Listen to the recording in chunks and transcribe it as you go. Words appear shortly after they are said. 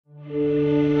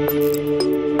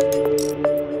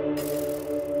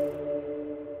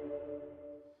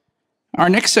Our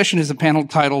next session is a panel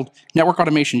titled Network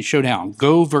Automation Showdown,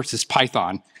 Go versus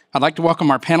Python. I'd like to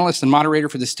welcome our panelist and moderator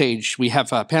for the stage. We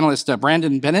have panelists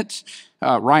Brandon Bennett,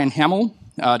 Ryan Hamill,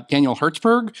 Daniel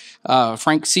Hertzberg,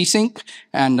 Frank Seesink,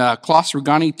 and Klaus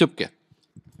Rugani-Tupke.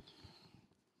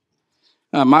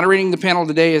 Moderating the panel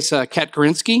today is Kat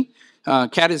Gorinsky.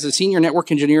 Kat is a senior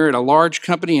network engineer at a large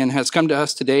company and has come to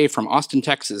us today from Austin,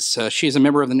 Texas. She is a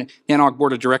member of the NANOG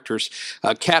Board of Directors.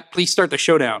 Kat, please start the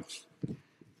showdown.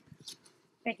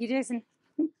 Thank you, Jason.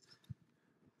 Can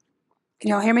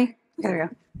you all hear me? There we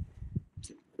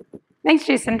go. Thanks,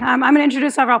 Jason. I'm going to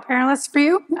introduce several panelists for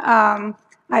you.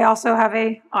 I also have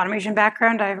an automation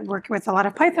background. I work with a lot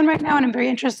of Python right now, and I'm very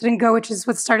interested in Go, which is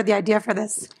what started the idea for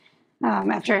this.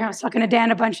 After I was talking to Dan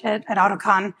a bunch at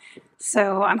AutoCon.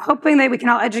 So I'm hoping that we can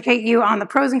all educate you on the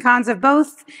pros and cons of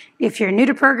both. If you're new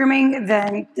to programming,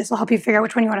 then this will help you figure out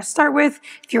which one you want to start with.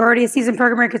 If you're already a seasoned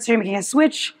programmer and considering making a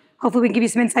switch, hopefully we can give you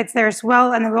some insights there as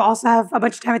well. And then we'll also have a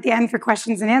bunch of time at the end for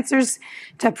questions and answers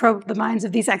to probe the minds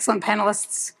of these excellent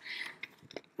panelists.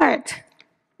 All right.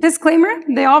 Disclaimer,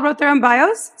 they all wrote their own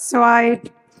bios, so I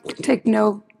take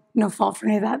no fault for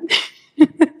any of that.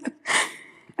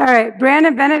 All right,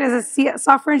 Brandon Bennett is a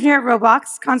software engineer at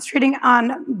Roblox, concentrating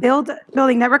on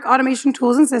building network automation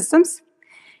tools and systems.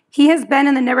 He has been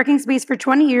in the networking space for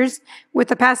 20 years, with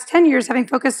the past 10 years having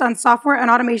focused on software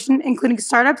and automation, including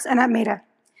startups and at Meta.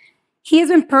 He has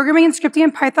been programming and scripting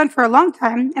in Python for a long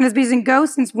time and has been using Go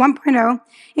since 1.0,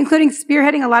 including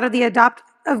spearheading a lot of the adopt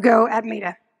of Go at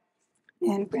Meta.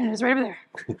 And Brandon is right over there.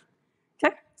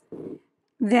 Okay.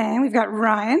 Then we've got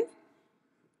Ryan.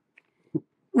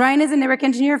 Ryan is a network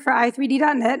engineer for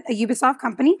i3D.net, a Ubisoft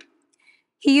company.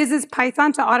 He uses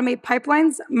Python to automate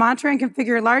pipelines, monitor and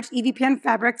configure large EVPN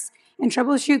fabrics, and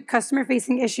troubleshoot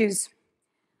customer-facing issues.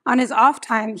 On his off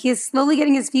time, he is slowly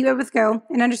getting his feet wet with Go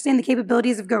and understanding the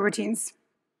capabilities of Go routines.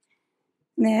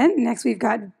 And then next we've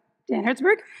got Dan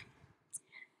Hertzberg.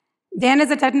 Dan is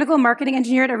a technical marketing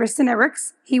engineer at Arista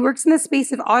Networks. He works in the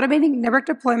space of automating network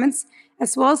deployments,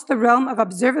 as well as the realm of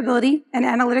observability and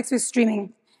analytics with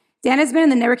streaming. Dan has been in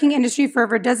the networking industry for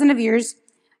over a dozen of years,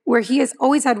 where he has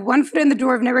always had one foot in the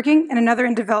door of networking and another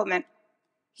in development.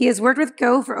 He has worked with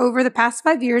Go for over the past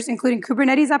 5 years, including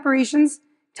Kubernetes operations,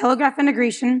 Telegraph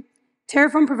integration,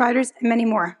 Terraform providers, and many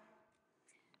more.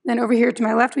 Then over here to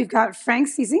my left, we've got Frank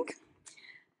Seesink.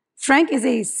 Frank is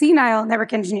a senile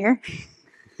network engineer.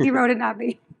 He wrote it, not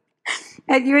me.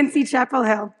 At UNC Chapel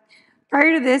Hill.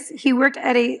 Prior to this, he worked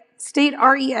at a state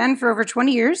REN for over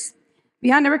 20 years.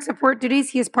 Beyond network support duties,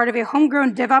 he is part of a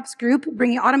homegrown DevOps group,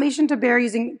 bringing automation to bear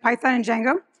using Python and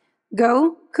Django,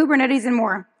 Go, Kubernetes, and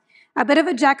more. A bit of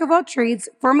a jack of all trades,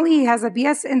 formerly he has a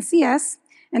BS in CS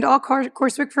and all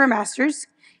coursework for a master's.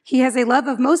 He has a love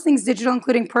of most things digital,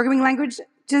 including programming languages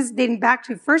dating back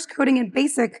to first coding in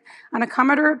BASIC on a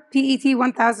Commodore PET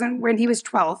 1000 when he was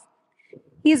 12.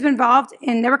 He has been involved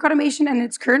in network automation and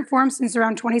its current form since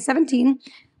around 2017,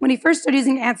 when he first started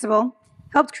using Ansible,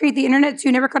 helped create the Internet to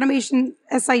Network Automation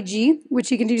SIG, which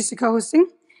he continues to co-hosting,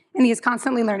 and he is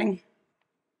constantly learning.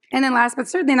 And then last but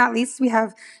certainly not least, we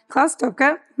have Klaus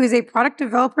Tupke, who is a product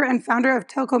developer and founder of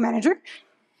Telco Manager.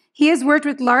 He has worked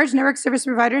with large network service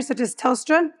providers such as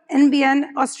Telstra, NBN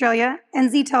Australia,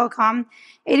 NZ Telecom,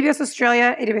 AWS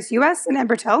Australia, AWS US, and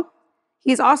Embertel.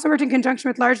 He has also worked in conjunction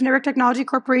with large network technology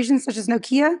corporations such as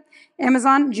Nokia,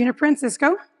 Amazon, Juniper, and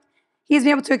Cisco. He has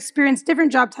been able to experience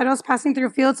different job titles, passing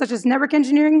through fields such as network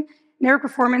engineering, network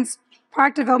performance,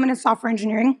 product development, and software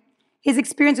engineering. His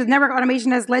experience with network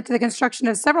automation has led to the construction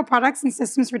of several products and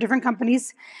systems for different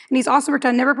companies, and he's also worked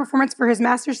on network performance for his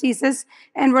master's thesis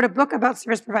and wrote a book about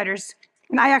service providers.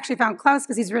 And I actually found Klaus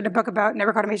because he's written a book about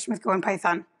network automation with Go and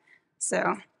Python. So,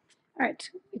 all right,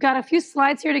 we've got a few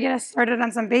slides here to get us started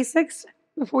on some basics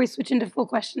before we switch into full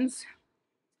questions.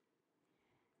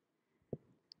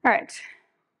 All right.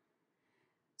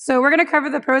 So we're going to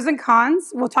cover the pros and cons.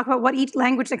 We'll talk about what each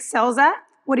language excels at,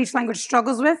 what each language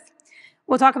struggles with.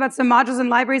 We'll talk about some modules and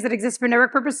libraries that exist for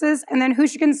network purposes, and then who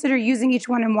should consider using each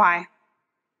one and why.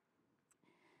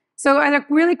 So as a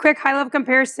really quick high-level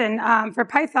comparison, for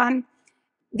Python,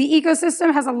 the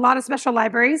ecosystem has a lot of special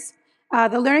libraries.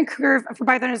 The learning curve for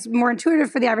Python is more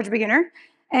intuitive for the average beginner,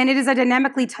 and it is a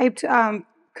dynamically typed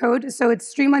code, so it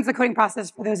streamlines the coding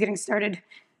process for those getting started.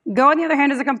 Go, on the other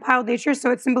hand, is a compiled nature,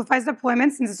 so it simplifies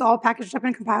deployment since it's all packaged up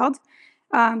and compiled.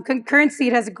 Concurrency,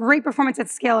 it has great performance at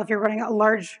scale if you're running a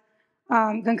large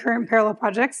concurrent parallel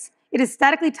projects. It is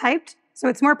statically typed, so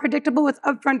it's more predictable with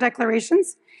upfront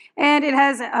declarations. And it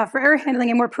has, for error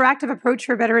handling, a more proactive approach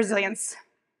for better resilience.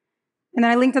 And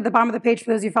then I linked at the bottom of the page,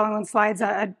 for those of you following on slides,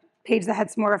 a page that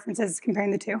had some more references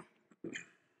comparing the two.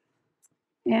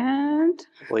 And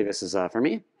I believe this is for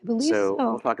me. I believe So so.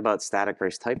 we'll talk about static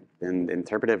versus type and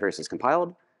interpreted versus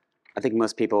compiled. I think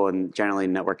most people in generally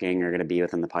networking are going to be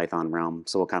within the Python realm.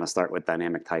 So we'll kind of start with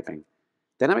dynamic typing.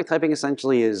 Dynamic typing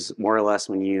essentially is more or less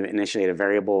when you initiate a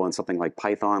variable in something like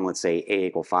Python, let's say a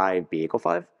equal 5, b equal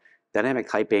 5. Dynamic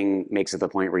typing makes it the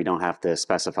point where you don't have to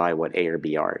specify what a or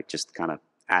b are, just kind of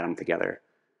add them together.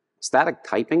 Static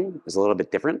typing is a little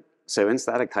bit different. So in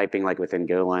static typing, like within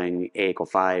Golang, a equal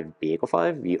 5, b equal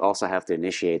 5, you also have to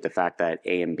initiate the fact that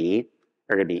a and b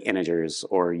are going to be integers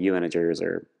or u integers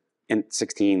or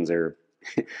 16s or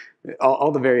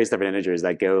all the various different integers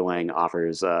that Golang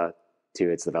offers to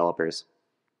its developers.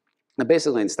 And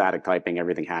basically in static typing,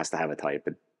 everything has to have a type.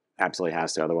 It absolutely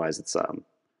has to, otherwise it's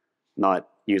not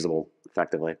usable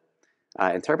effectively.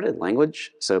 Interpreted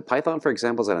language. So Python, for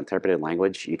example, is an interpreted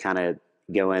language. You kind of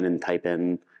go in and type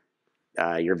in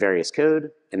your various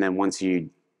code, and then once you,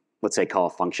 let's say, call a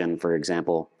function, for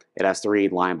example, it has to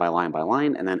read line by line by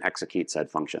line and then execute said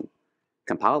function.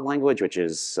 Compiled language, which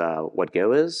is what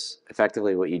Go is,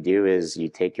 effectively what you do is you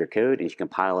take your code and you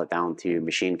compile it down to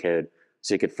machine code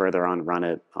so you could further on run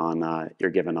it on your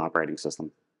given operating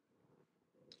system.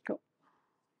 Go.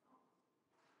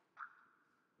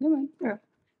 All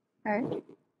right.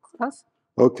 Us?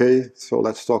 Okay, so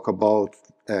let's talk about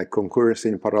concurrency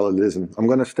and parallelism. I'm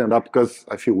going to stand up because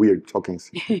I feel weird talking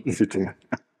sitting.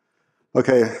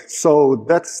 Okay, so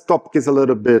that topic is a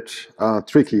little bit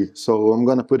tricky. So I'm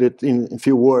going to put it in a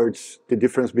few words, the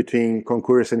difference between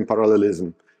concurrency and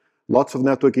parallelism. Lots of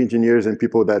network engineers and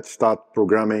people that start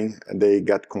programming, and they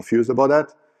get confused about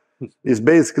that. It's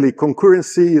basically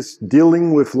concurrency is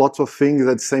dealing with lots of things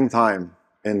at the same time.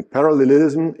 And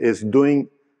parallelism is doing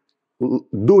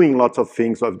lots of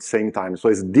things at the same time. So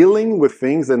it's dealing with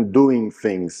things and doing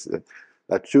things. There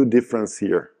are two differences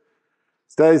here.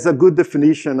 So there is a good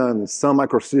definition on some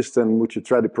microsystem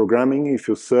multi-threaded programming. If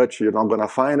you search, you're not going to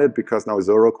find it because now it's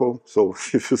Oracle. So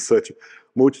if you search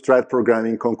multi-thread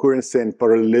programming, concurrency, and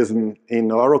parallelism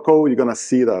in Oracle, you're going to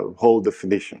see the whole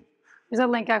definition. There's a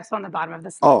link actually on the bottom of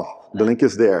the slide. Oh, the link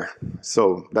is there.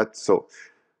 So that's so.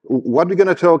 What we're going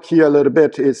to talk here a little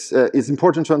bit is it's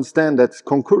important to understand that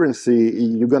concurrency,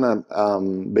 you're going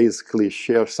to basically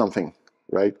share something,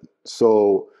 right?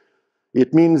 So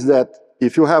it means that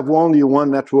if you have only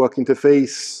one network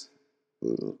interface,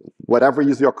 whatever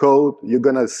is your code, you're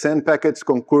going to send packets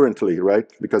concurrently,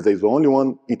 right? Because there's only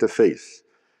one interface.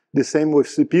 The same with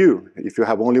CPU. If you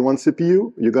have only one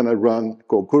CPU, you're going to run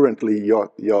concurrently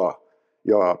your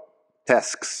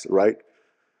tasks, right?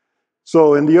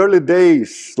 So in the early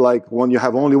days, like when you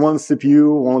have only one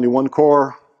CPU, only one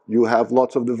core, you have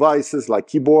lots of devices like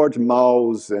keyboard,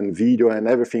 mouse, and video and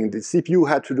everything. The CPU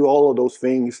had to do all of those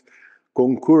things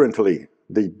concurrently.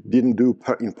 They didn't do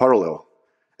in parallel.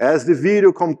 As the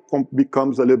video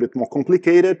becomes a little bit more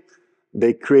complicated,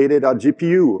 they created a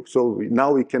GPU. So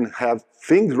now we can have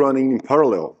things running in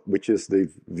parallel, which is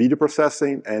the video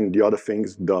processing and the other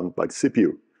things done by the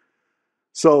CPU.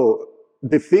 So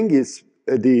the thing is,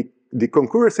 the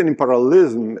concurrency and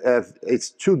parallelism, it's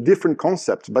two different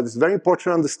concepts, but it's very important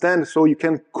to understand so you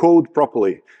can code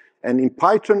properly. And in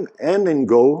Python and in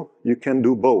Go, you can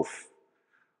do both.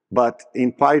 But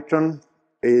in Python,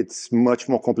 it's much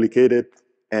more complicated,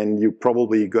 and you're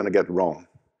probably going to get wrong.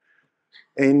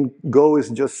 In Go is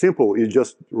just simple. You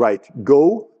just write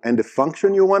Go and the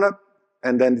function you want to,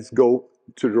 and then it's go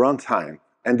to the runtime.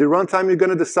 And the runtime, you're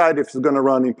going to decide if it's going to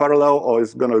run in parallel or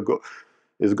it's going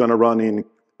to run in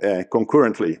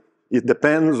concurrently. It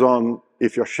depends on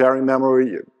if you're sharing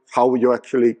memory, how you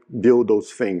actually build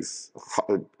those things.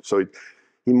 So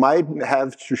you might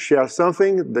have to share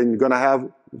something, then you're going to have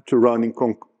to run in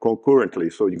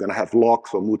concurrently. So you're going to have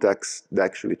locks or mutex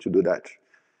actually to do that.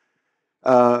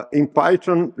 In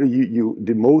Python,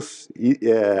 the most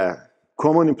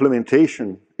common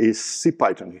implementation is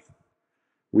CPython,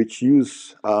 which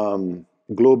use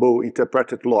global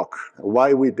interpreted lock.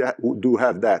 Why we do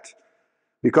have that?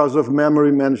 Because of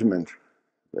memory management.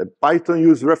 Python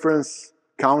uses reference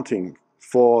counting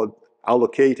for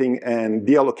allocating and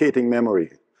deallocating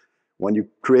memory. When you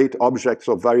create objects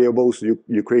or variables,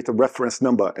 you create a reference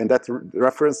number, and that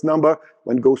reference number,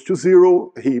 when it goes to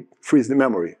 0, he frees the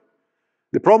memory.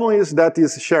 The problem is that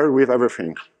is shared with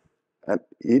everything. And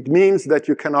it means that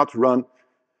you cannot run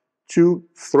two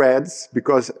threads,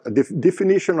 because the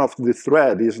definition of the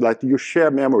thread is that you share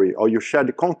memory or you share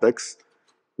the context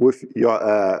with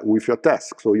your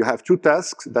task. So you have two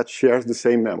tasks that share the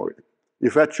same memory.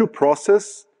 If you have two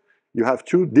processes, you have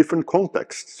two different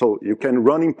contexts. So you can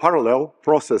run in parallel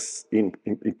process in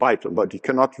Python, but you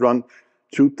cannot run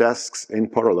two tasks in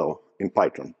parallel in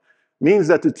Python. Means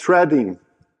that the threading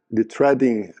the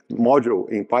threading module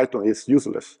in Python is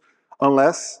useless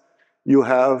unless you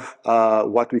have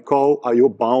what we call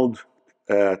IO-bound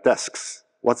tasks.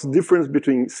 What's the difference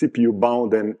between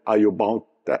CPU-bound and IO-bound?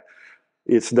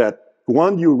 It's that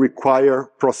one, you require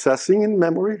processing in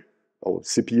memory, or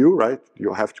CPU, right?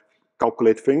 You have to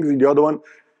calculate things. And the other one,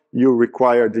 you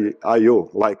require the IO,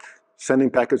 like sending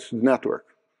packets to the network.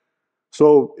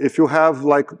 So if you have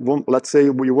like, let's say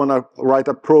we want to write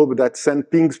a probe that sends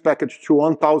pings package to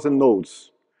 1,000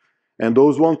 nodes, and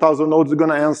those 1,000 nodes are going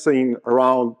to answer in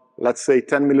around, let's say,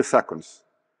 10 milliseconds.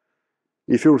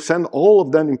 If you send all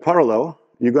of them in parallel,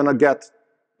 you're going to get,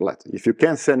 if you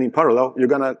can't send in parallel, you're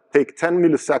going to take 10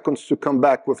 milliseconds to come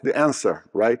back with the answer,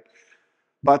 right?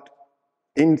 But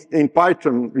in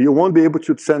Python, you won't be able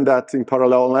to send that in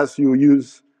parallel unless you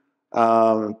use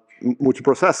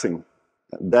multiprocessing.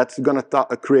 That's going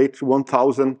to create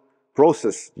 1,000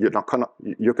 process. You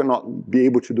cannot be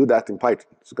able to do that in Python.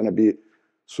 It's going to be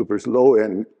super slow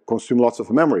and consume lots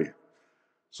of memory.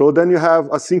 So then you have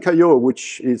async IO,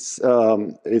 which is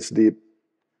one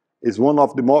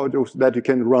of the modules that you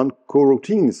can run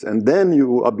coroutines, and then you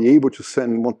will be able to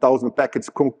send 1,000 packets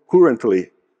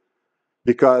concurrently,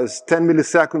 because 10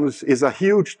 milliseconds is a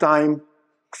huge time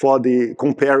for the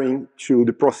comparing to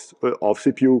the process of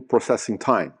CPU processing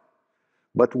time.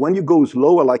 But when you go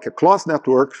slower, like a closed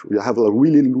network, you have a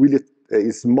really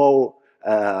small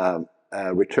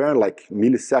return, like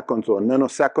milliseconds or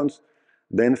nanoseconds,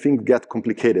 then things get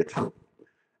complicated.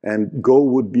 And Go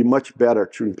would be much better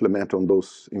to implement on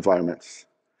those environments.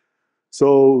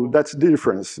 So that's the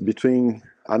difference between,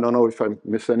 I don't know if I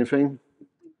missed anything.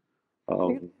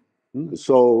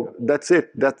 So that's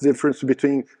it. That's the difference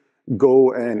between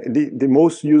Go and the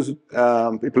most used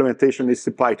implementation is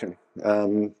the Python.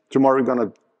 Tomorrow we're going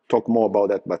to talk more about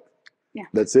that, but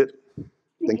that's it.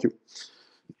 Thank you.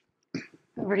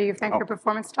 Over to you, Frank, for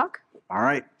performance talk. All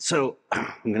right, so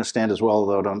I'm going to stand as well,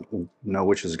 though I don't know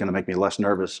which is going to make me less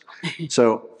nervous.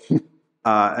 So,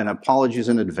 and apologies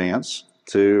in advance.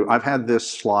 I've had this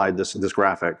slide, this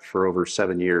graphic for over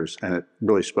 7 years, and it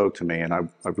really spoke to me, and I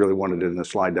really wanted it in the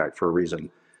slide deck for a reason.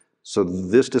 So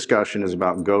this discussion is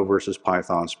about Go versus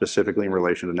Python, specifically in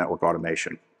relation to network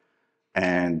automation.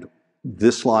 And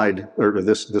this slide, or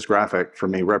this graphic, for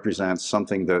me, represents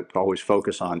something that I always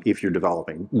focus on if you're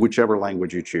developing, whichever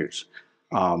language you choose.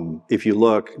 If you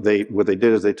look, what they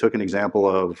did is they took an example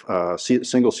of a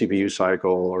single CPU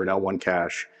cycle or an L1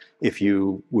 cache. If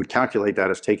you would calculate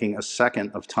that as taking a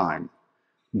second of time,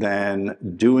 then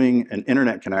doing an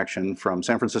internet connection from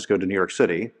San Francisco to New York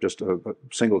City, just a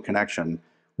single connection,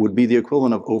 would be the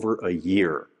equivalent of over a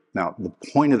year. Now, the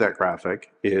point of that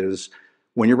graphic is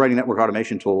when you're writing network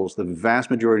automation tools, the vast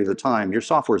majority of the time, your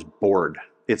software is bored.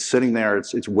 It's sitting there,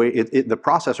 the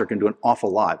processor can do an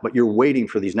awful lot, but you're waiting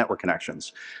for these network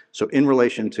connections. So in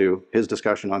relation to his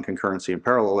discussion on concurrency and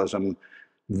parallelism,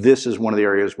 this is one of the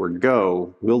areas where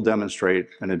Go will demonstrate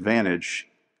an advantage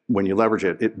when you leverage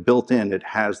it. Built in, it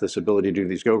has this ability to do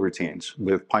these Go routines.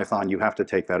 With Python, you have to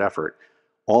take that effort.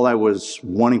 All I was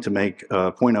wanting to make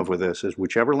a point of with this is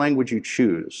whichever language you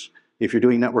choose, if you're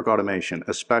doing network automation,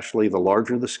 especially the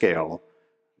larger the scale,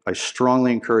 I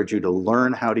strongly encourage you to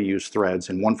learn how to use threads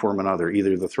in one form or another,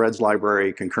 either the threads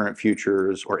library, concurrent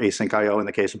futures, or async IO in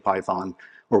the case of Python,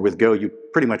 or with Go, you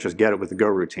pretty much just get it with the Go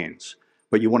routines.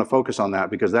 But you want to focus on that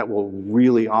because that will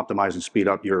really optimize and speed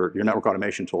up your network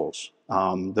automation tools.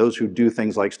 Those who do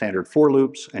things like standard for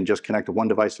loops and just connect to one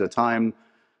device at a time,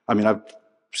 I mean, I've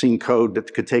seen code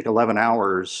that could take 11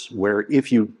 hours where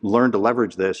if you learn to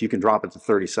leverage this, you can drop it to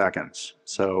 30 seconds.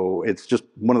 So it's just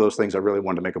one of those things I really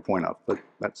wanted to make a point of, but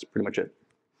that's pretty much it.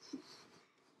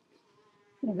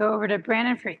 We'll go over to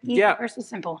Brandon for easy versus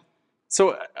simple.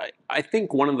 So I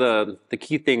think one of the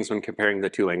key things when comparing the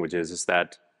two languages is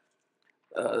that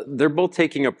they're both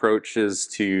taking approaches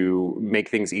to make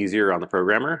things easier on the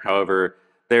programmer. However,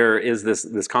 there is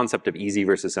this concept of easy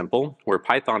versus simple, where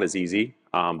Python is easy,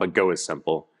 but Go is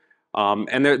simple.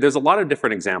 And there's a lot of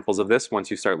different examples of this once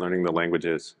you start learning the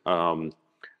languages.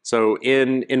 So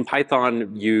in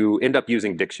Python, you end up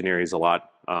using dictionaries a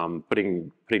lot,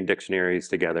 putting dictionaries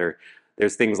together.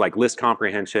 There's things like list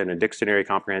comprehension and dictionary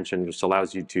comprehension, which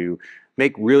allows you to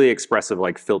make really expressive,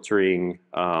 like filtering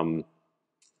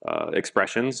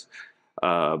expressions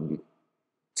to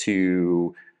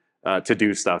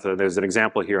do stuff. There's an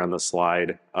example here on the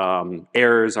slide.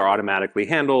 Errors are automatically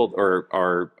handled,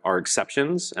 or are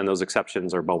exceptions, and those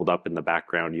exceptions are bubbled up in the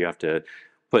background. You have to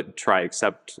put try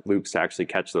except loops to actually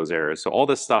catch those errors. So all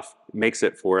this stuff makes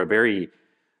it for a very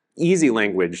easy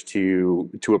language to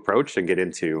approach and get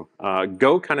into.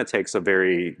 Go kind of takes a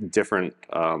very different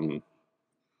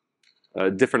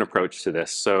different approach to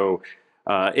this. So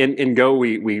in Go,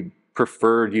 we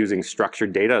preferred using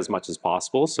structured data as much as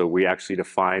possible. So we actually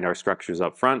define our structures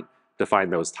up front, define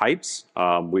those types.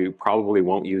 We probably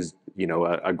won't use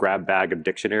a grab bag of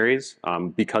dictionaries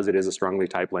because it is a strongly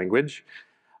typed language.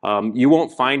 You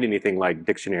won't find anything like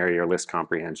dictionary or list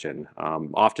comprehension.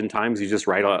 Oftentimes you just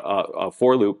write a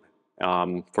for loop.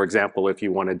 For example, if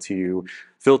you wanted to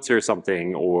filter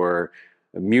something or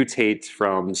mutate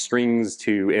from strings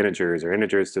to integers or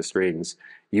integers to strings,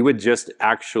 you would just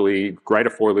actually write a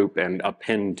for loop and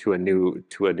append to a new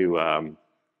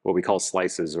what we call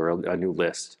slices or a new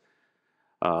list.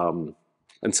 And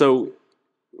so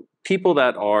people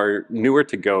that are newer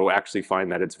to Go actually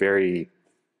find that it's very,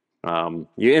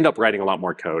 you end up writing a lot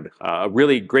more code. A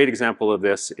really great example of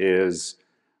this is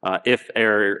if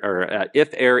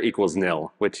error equals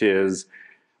nil, which is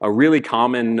a really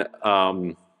common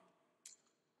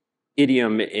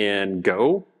idiom in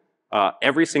Go.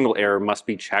 Every single error must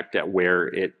be checked at where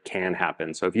it can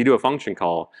happen. So if you do a function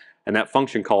call and that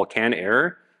function call can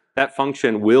error, that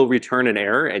function will return an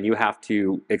error and you have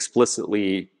to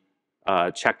explicitly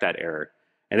check that error.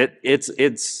 And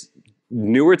it's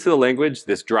newer to the language.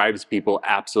 This drives people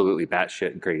absolutely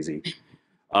batshit crazy.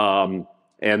 And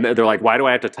they're like, why do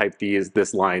I have to type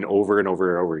this line over and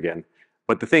over and over again?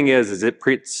 But the thing is it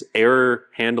puts error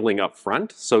handling up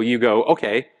front. So you go,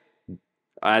 okay,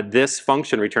 this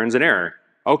function returns an error.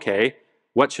 Okay,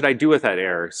 what should I do with that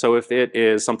error? So if it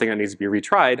is something that needs to be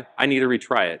retried, I need to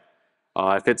retry it.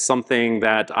 If it's something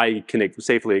that I can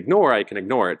safely ignore, I can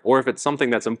ignore it. Or if it's something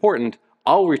that's important,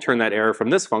 I'll return that error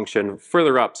from this function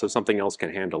further up so something else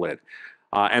can handle it.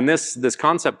 And this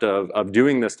concept of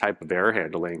doing this type of error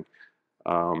handling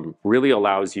really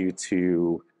allows you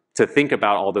to think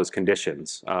about all those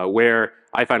conditions. Where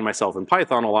I find myself in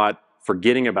Python a lot,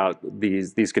 forgetting about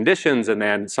these conditions, and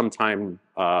then sometime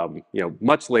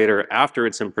much later after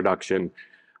it's in production,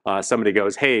 somebody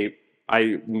goes, "Hey,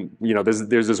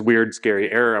 there's this weird,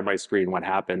 scary error on my screen. What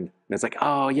happened?" And it's like,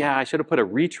 "Oh yeah, I should have put a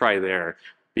retry there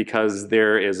because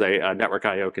there is a network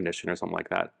I/O condition or something like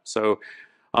that." So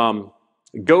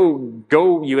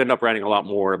Go, you end up writing a lot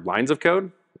more lines of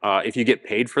code. If you get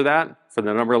paid for that, for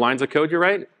the number of lines of code you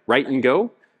write in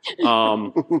Go.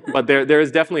 But there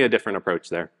is definitely a different approach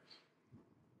there.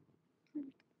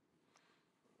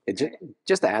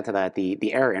 Just to add to that,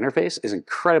 the error interface is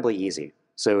incredibly easy.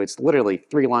 So it's literally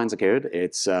 3 lines of code.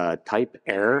 It's type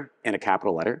error in a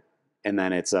capital letter, and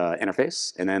then it's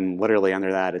interface, and then literally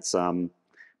under that it's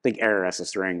think error as a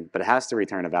string, but it has to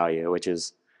return a value, which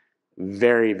is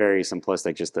very, very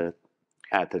simplistic. Just to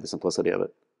add to the simplicity of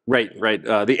it. Right.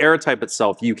 The error type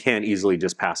itself you can't easily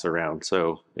just pass around,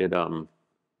 so it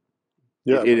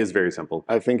is very simple.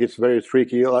 I think it's very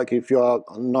tricky. Like if you are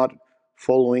not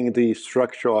following the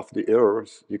structure of the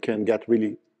errors, you can get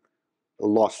really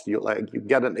lost. You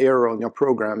get an error on your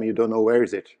program and you don't know where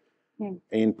is it.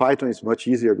 In Python it's much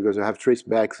easier because you have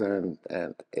tracebacks, and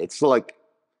it's like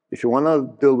if you want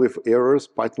to deal with errors,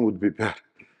 Python would be better.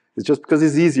 It's just because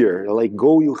it's easier. Like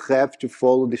Go, you have to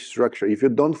follow the structure. If you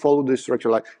don't follow the structure,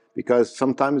 because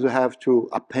sometimes you have to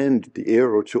append the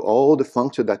error to all the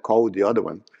functions that call the other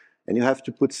one, and you have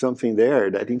to put something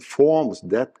there that informs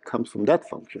that comes from that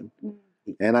function.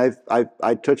 And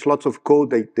I touched lots of code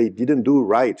they didn't do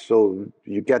right. So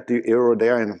you get the error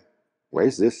there, and where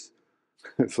is this?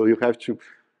 So you have to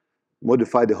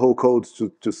modify the whole code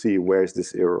to see where is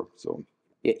this error. So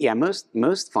yeah,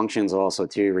 most functions also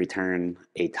return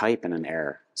a type and an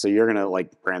error. So you're gonna, like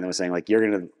Brandon was saying, you're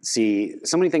gonna see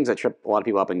so many things that trip a lot of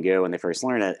people up in Go when they first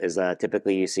learn it. Is that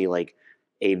typically you see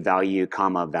a value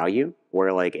comma value, where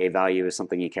a value is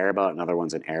something you care about, another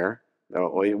one's an error.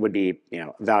 Or it would be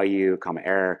value comma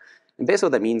error. And basically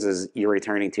what that means is you're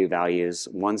returning 2 values.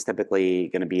 One's typically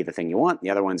going to be the thing you want. The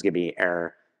other one's going to be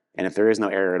error. And if there is no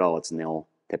error at all, it's nil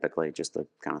typically, just to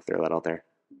kind of throw that out there.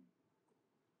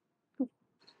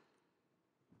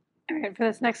 All right, for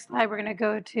this next slide, we're going to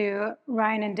go to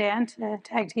Ryan and Dan to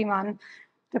tag team on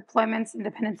deployments and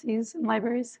dependencies and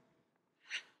libraries.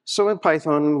 So in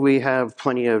Python, we have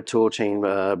plenty of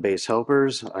toolchain-based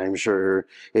helpers. I'm sure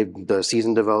the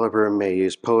seasoned developer may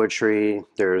use Poetry.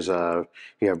 There's you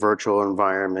have virtual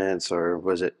environments, or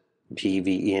was it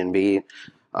PVENB?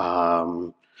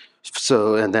 And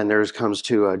then there's comes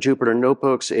to Jupyter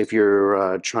Notebooks. If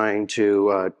you're trying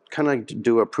to kind of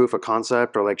do a proof of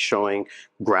concept or showing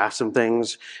graphs and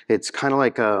things, it's kind of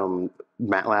like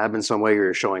MATLAB in some way.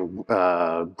 You're showing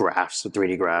graphs,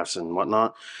 3D graphs and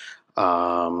whatnot.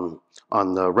 On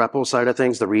the REPL side of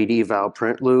things, the read eval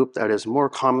print loop, that is more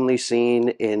commonly seen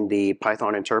in the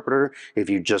Python interpreter. If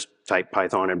you just type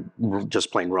Python and just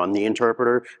plain run the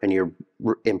interpreter and you're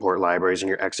import libraries and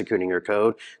you're executing your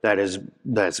code, that's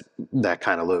that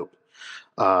kind of loop.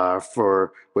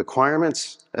 For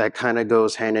requirements, that kind of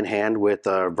goes hand in hand with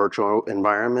virtual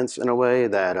environments in a way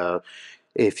that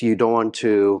if you don't want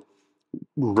to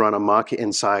run amok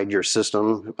inside your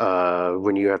system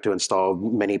when you have to install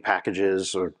many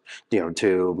packages or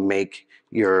to make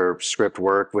your script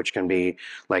work, which can be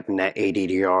like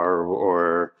NetADDR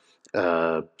or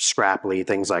Scrapli,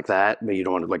 things like that, but you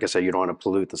don't want to, like I said, you don't want to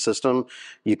pollute the system.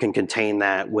 You can contain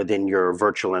that within your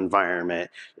virtual environment,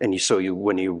 and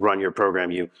when you run your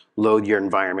program, you load your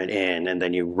environment in, and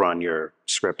then you run your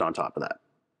script on top of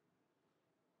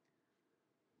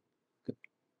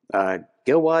that.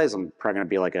 Go-wise, I'm probably going to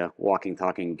be like a walking,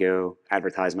 talking Go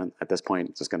advertisement at this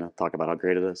point. Just going to talk about how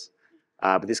great it is.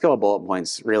 But these couple of bullet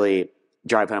points really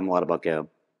drive home a lot about Go.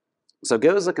 So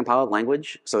Go is a compiled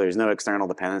language, so there's no external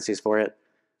dependencies for it.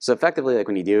 So effectively, like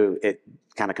when you do it,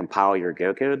 kind of compile your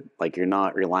Go code, like you're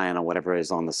not relying on whatever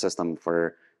is on the system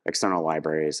for external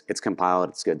libraries. It's compiled,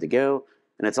 it's good to go,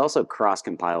 and it's also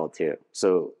cross-compiled too.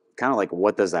 So kind of like,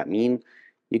 what does that mean?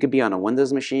 You could be on a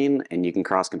Windows machine and you can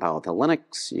cross-compile it to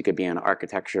Linux. You could be on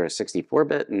architecture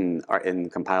 64-bit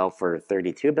and compile for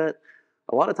 32-bit.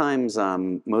 A lot of times,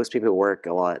 most people who work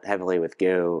a lot heavily with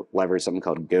Go leverage something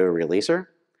called Go Releaser.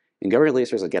 And Go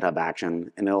Releaser is a GitHub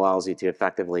action, and it allows you to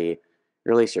effectively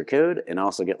release your code and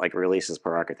also get like releases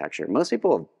per architecture. Most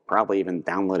people have probably even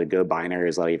downloaded Go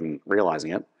binaries without even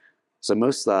realizing it. So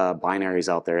most binaries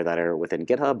out there that are within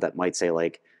GitHub that might say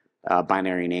like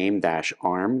binary name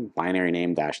 -arm, binary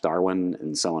name -darwin,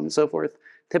 and so on and so forth.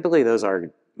 Typically those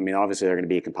are, I mean, obviously they're going to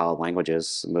be compiled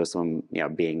languages, most of them,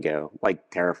 being Go,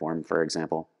 like Terraform, for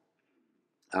example.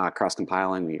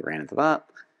 Cross-compiling, we ran into that.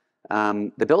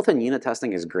 The built-in unit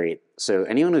testing is great. So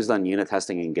anyone who's done unit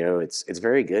testing in Go, it's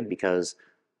very good because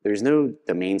there's no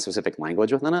domain-specific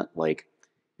language within it. Like,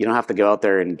 you don't have to go out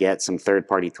there and get some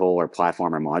third-party tool or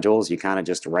platform or modules. You kind of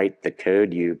just write the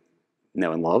code you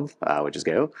know and love, which is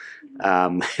Go,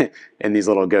 in these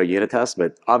little Go unit tests.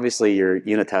 But obviously, your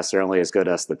unit tests are only as good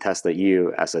as the test that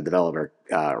you, as a developer,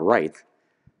 write.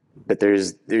 But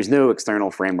there's no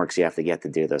external frameworks you have to get to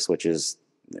do this, which is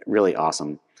really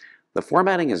awesome. The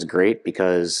formatting is great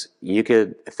because you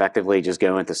could effectively just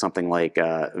go into something like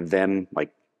Vim,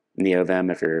 like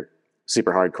NeoVim, if you're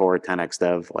super hardcore 10x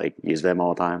dev, like use Vim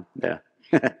all the time. Yeah.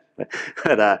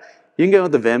 But you can go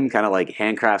into Vim, kind of like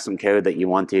handcraft some code that you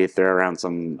want to, throw around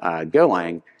some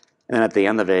Golang, and then at the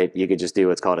end of it, you could just do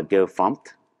what's called a Go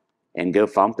Fumpt. And Go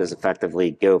Fumpt is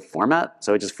effectively Go format,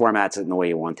 so it just formats it in the way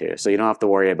you want to. So you don't have to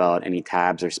worry about any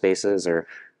tabs or spaces or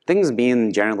things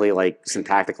being generally like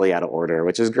syntactically out of order,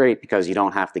 which is great because you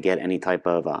don't have to get any type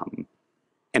of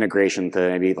integration to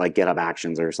maybe like GitHub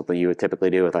Actions or something you would typically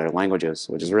do with other languages,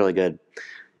 which is really good.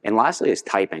 And lastly is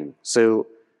typing. So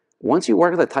once you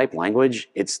work with a type language,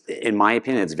 in my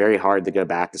opinion, it's very hard to go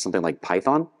back to something like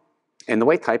Python. And the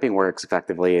way typing works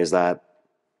effectively is that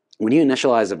when you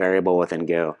initialize a variable within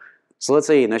Go, so let's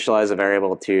say you initialize a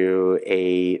variable to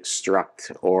a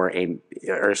struct or a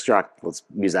struct, let's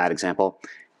use that example.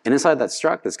 And inside that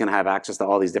struct, it's going to have access to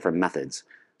all these different methods.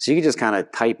 So you can just kind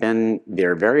of type in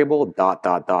their variable, ...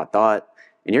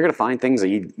 and you're going to find things that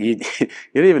you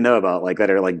don't even know about, like that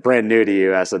are like brand new to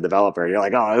you as a developer. You're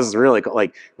like, oh, this is really cool.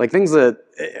 Like things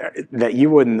that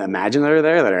you wouldn't imagine that are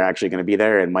there that are actually going to be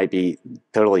there and might be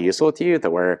totally useful to you.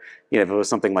 To where, if it was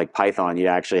something like Python, you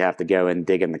actually have to go and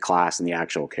dig in the class and the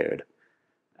actual code.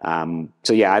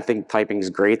 So yeah, I think typing is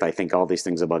great. I think all these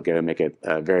things about Go make it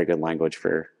a very good language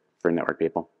for network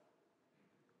people.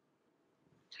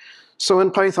 So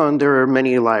in Python, there are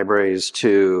many libraries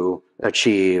to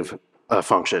achieve a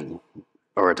function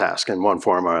or a task in one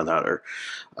form or another.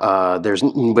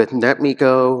 With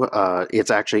Netmiko,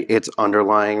 its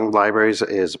underlying libraries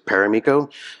is Paramiko,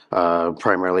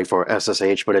 primarily for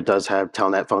SSH, but it does have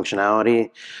telnet functionality.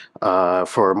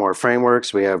 For more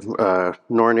frameworks, we have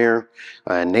Nornir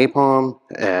and NAPALM,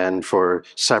 and for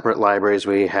separate libraries,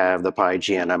 we have the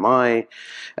PyGNMI,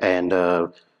 and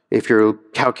if you're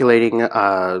calculating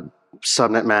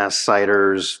subnet mask,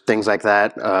 CIDRs, things like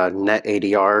that,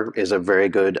 NetADDR is a very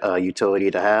good utility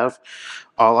to have.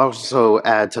 I'll also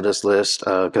add to this list,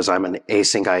 because I'm an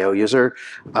async IO user,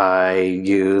 I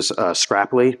use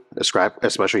Scrapli,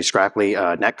 especially Scrapli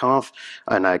netconf,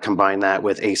 and I combine that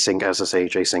with async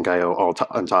SSH, async IO all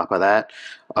on top of that,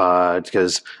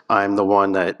 because I'm the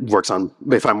one that works on,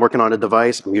 if I'm working on a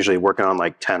device, I'm usually working on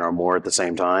like 10 or more at the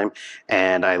same time,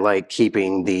 and I like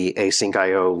keeping the async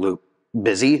IO loop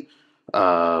busy,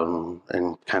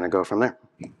 and kind of go from there.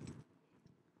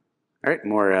 All right,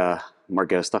 more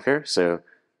Go stuff here. So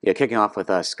yeah, kicking off with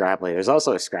Scrapli. There's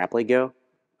also a Scrapli Go.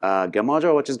 Go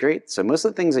module, which is great. So most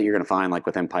of the things that you're going to find, like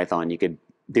within Python, you could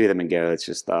do them in Go. It's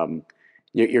just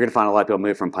you're going to find a lot of people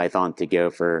move from Python to Go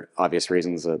for obvious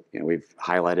reasons that we've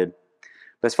highlighted.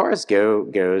 But as far as Go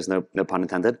goes, no pun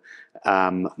intended.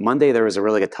 Monday there was a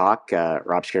really good talk.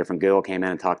 Rob Shakir from Google came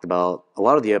in and talked about a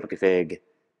lot of the OpenConfig,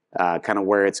 kind of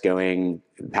where it's going,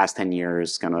 the past 10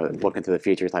 years, kind of look into the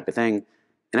future type of thing,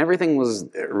 and everything was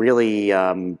really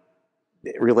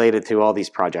related to all these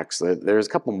projects. There's a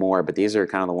couple more, but these are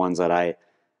kind of the ones that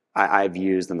I've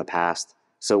used in the past.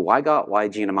 So YGOT,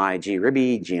 YGNMI,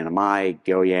 GRibby, GNMI,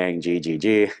 GoYang,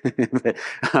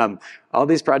 GGG. All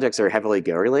these projects are heavily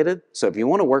Go related. So if you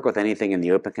want to work with anything in the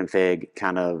OpenConfig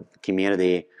kind of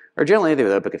community, or generally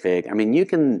anything with OpenConfig, I mean, you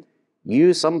can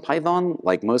use some Python.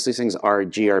 Like most of these things are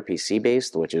gRPC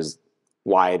based, which is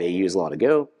why they use a lot of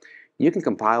Go. You can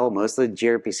compile most of the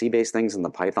gRPC based things in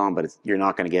the Python, but you're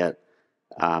not going to get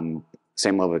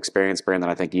same level of experience.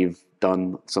 Brandon, I think you've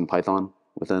done some Python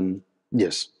within.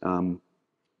 Yes.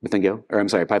 Within Go, or I'm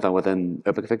sorry, Python within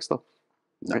OpenConfig stuff.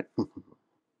 Right?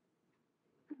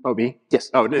 Oh, me? Yes.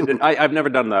 Oh, I've never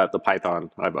done the Python.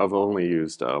 I've only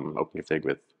used OpenConfig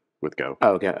with Go.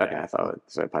 Oh, okay. Okay, I thought it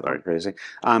was Python previously.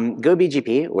 Go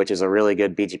BGP, which is a really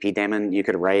good BGP daemon. You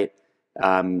could write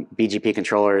BGP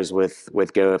controllers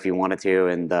with Go if you wanted to,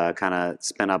 and kind of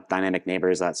spin up dynamic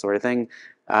neighbors, that sort of thing.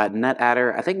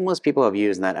 NetAdder, I think most people have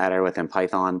used NetAdder within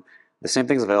Python. The same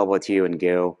thing's available to you in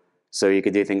Go. So you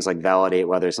could do things like validate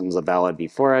whether something's a valid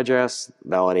v4 address,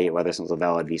 validate whether something's a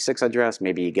valid v6 address,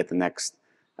 maybe you get the next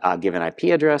given IP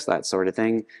address, that sort of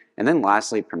thing. And then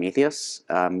lastly, Prometheus.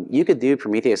 You could do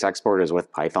Prometheus exporters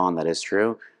with Python, that is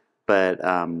true, but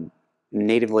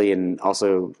natively and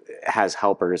also has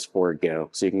helpers for Go.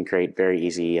 So you can create very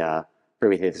easy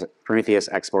Prometheus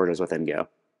exporters within Go.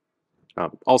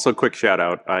 Also, quick shout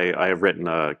out, I have written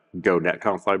a Go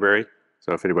netconf library.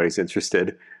 So if anybody's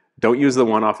interested, don't use the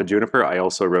one off of Juniper. I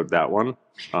also wrote that one.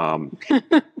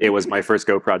 It was my first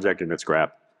Go project and it's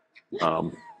crap.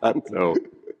 So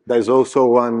there's also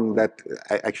one that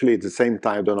actually at the same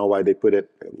time, I don't know why they put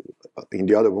it in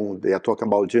the other one. They are talking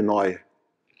about Genoi,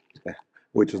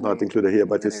 which is not included here,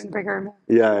 but it's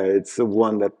yeah, it's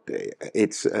one that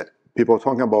it's people are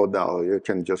talking about now. You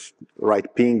can just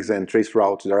write pings and trace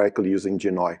routes directly using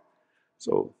Genoi.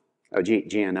 So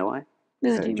GNOI?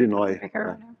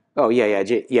 Genoi. Oh yeah.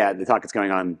 The talk is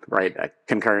going on right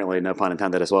concurrently, no pun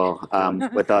intended as well,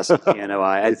 with us.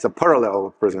 GNOI. It's a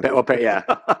parallel presentation. Yeah.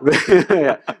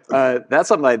 That's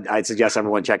something I'd suggest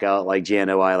everyone check out. Like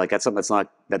GNOI, like that's something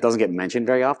that doesn't get mentioned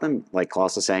very often. Like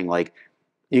Klaus is saying, like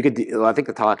you could. I think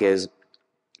the talk is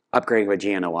upgrading with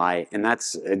GNOI, and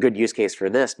that's a good use case for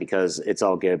this because it's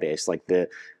all Go based. Like the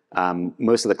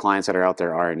most of the clients that are out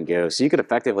there are in Go, so you could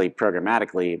effectively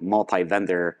programmatically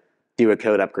multi-vendor do a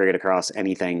code upgrade across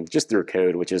anything just through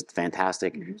code, which is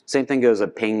fantastic. Mm-hmm. Same thing goes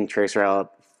with ping, traceroute,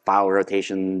 file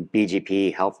rotation,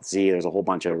 BGP, health Z. There's a whole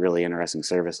bunch of really interesting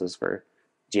services for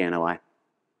GNOI.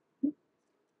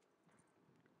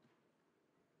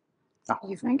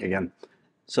 You think? Again,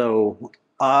 so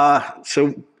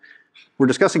we're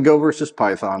discussing Go versus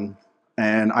Python,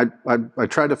 and I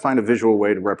tried to find a visual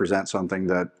way to represent something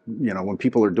that, you know, when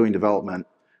people are doing development,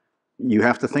 you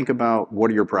have to think about what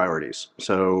are your priorities.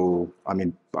 So, I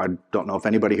mean, I don't know if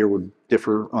anybody here would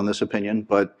differ on this opinion,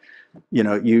 but you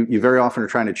know, you very often are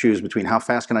trying to choose between how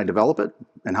fast can I develop it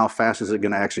and how fast is it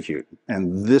going to execute.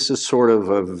 And this is sort of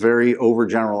a very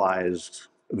overgeneralized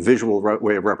visual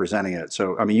way of representing it.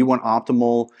 So, I mean, you want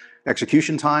optimal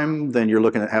execution time, then you're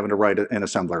looking at having to write an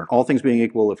assembler. All things being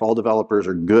equal, if all developers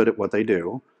are good at what they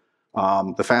do,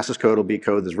 the fastest code will be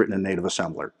code that's written in native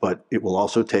assembler, but it will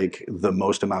also take the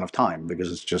most amount of time because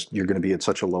it's just, you're going to be at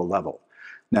such a low level.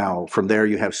 Now, from there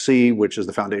you have C, which is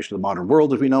the foundation of the modern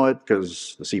world as we know it,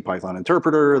 because the C Python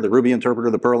interpreter, the Ruby interpreter,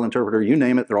 the Perl interpreter, you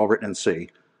name it, they're all written in C.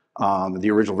 The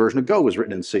original version of Go was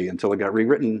written in C until it got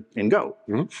rewritten in Go.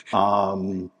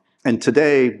 Mm-hmm. And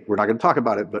today, we're not going to talk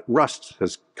about it, but Rust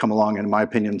has come along and in my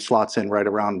opinion slots in right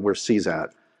around where C's at.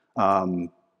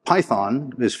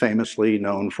 Python is famously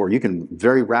known for, you can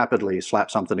very rapidly slap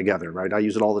something together, right? I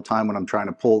use it all the time when I'm trying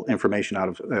to pull information out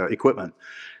of equipment.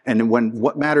 And when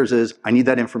what matters is, I need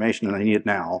that information and I need it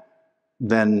now,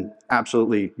 then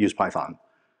absolutely use Python.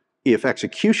 If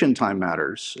execution time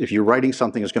matters, if you're writing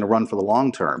something that's going to run for the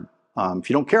long term,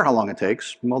 if you don't care how long it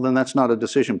takes, well, then that's not a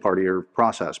decision part of your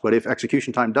process. But if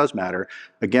execution time does matter,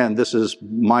 again, this is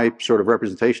my sort of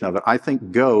representation of it. I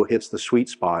think Go hits the sweet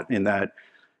spot in that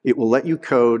it will let you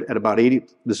code at about 80,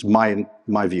 this is my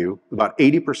view, about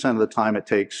 80% of the time it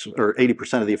takes, or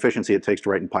 80% of the efficiency it takes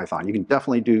to write in Python. You can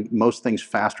definitely do most things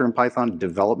faster in Python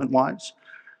development-wise,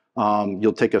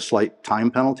 You'll take a slight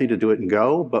time penalty to do it in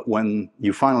Go, but when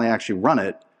you finally actually run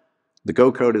it, the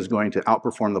Go code is going to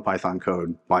outperform the Python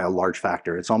code by a large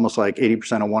factor. It's almost like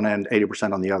 80% on one end,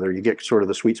 80% on the other. You get sort of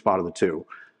the sweet spot of the two.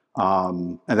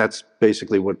 And that's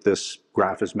basically what this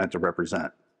graph is meant to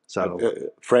represent. So,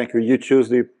 Frank, will you choose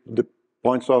the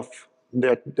points of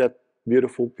that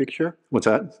beautiful picture? what's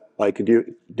that? Like,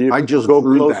 do you I just go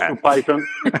drew close that. to Python?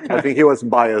 I think he was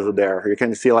biased there. You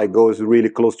can see like goes really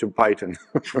close to Python.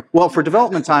 Well, for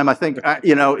development time, I think,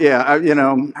 it's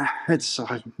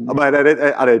But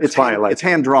it's fine. Like, it's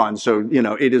hand drawn, so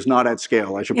it is not at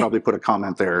scale. I should probably put a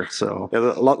comment there. So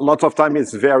lots of time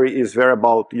is very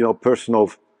about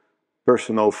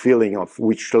personal feeling of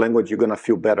which language you're gonna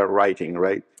feel better writing,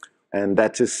 right? And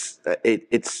that is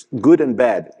it's good and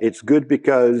bad. It's good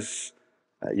because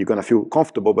you're gonna feel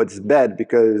comfortable, but it's bad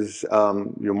because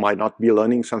you might not be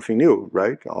learning something new,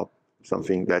 right? Or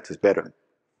something that is better,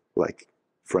 like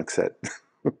Frank said.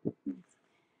 All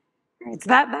right, so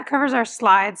that covers our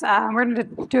slides. We're going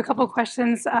to do a couple of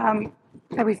questions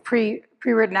that we've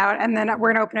pre-written out, and then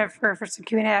we're going to open it for some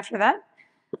Q&A after that.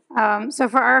 So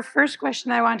for our first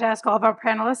question, I wanted to ask all of our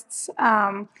panelists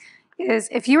is,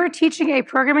 if you were teaching a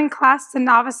programming class to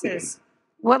novices,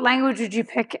 what language would you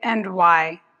pick and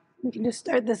why? We can just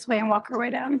start this way and walk our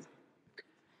way down.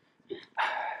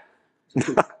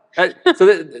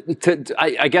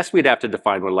 I guess we'd have to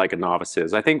define what like a novice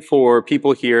is. I think for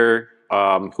people here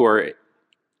who are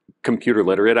computer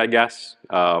literate, I guess,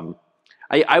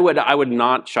 I would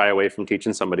not shy away from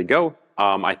teaching somebody Go.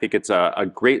 I think it's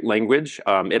a great language.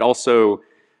 It also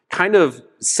kind of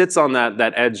sits on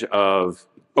that edge of,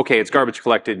 okay, it's garbage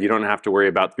collected. You don't have to worry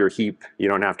about your heap. You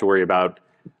don't have to worry about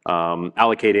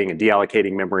allocating and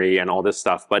deallocating memory and all this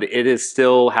stuff. But it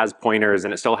still has pointers,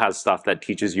 and it still has stuff that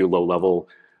teaches you low-level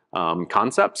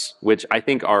concepts, which I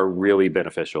think are really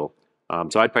beneficial.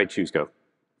 So I'd probably choose Go.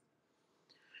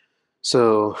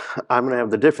 So I'm going to have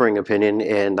the differing opinion,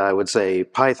 and I would say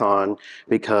Python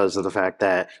because of the fact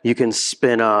that you can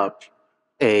spin up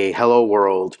a hello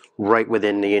world right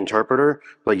within the interpreter,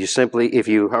 but you simply, if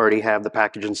you already have the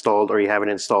package installed or you have it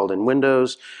installed in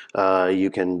Windows,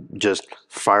 you can just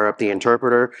fire up the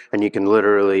interpreter and you can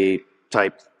literally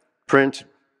type print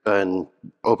and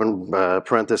open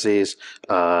parentheses,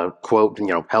 quote,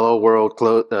 hello world,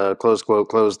 close quote,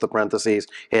 close the parentheses,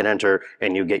 hit enter,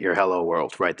 and you get your hello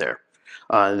world right there.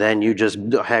 Then you just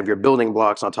have your building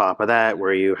blocks on top of that,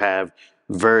 where you have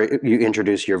you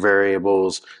introduce your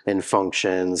variables and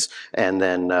functions, and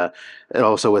then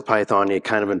also with Python, it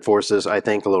kind of enforces, I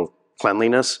think, a little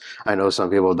cleanliness. I know some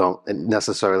people don't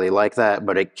necessarily like that,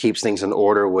 but it keeps things in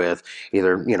order with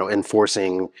either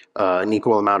enforcing an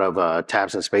equal amount of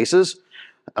tabs and spaces.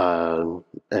 And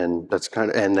that's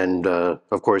and then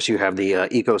of course you have the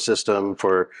ecosystem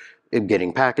for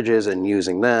getting packages and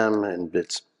using them, and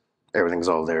everything's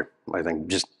all there. I think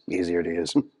just easier to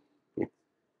use.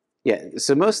 Yeah,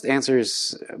 so my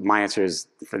answers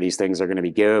for these things are going to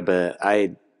be Go, but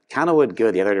I kind of would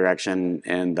go the other direction,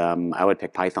 and I would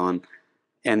pick Python.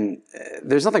 And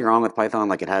there's nothing wrong with Python,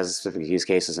 like it has specific use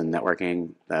cases in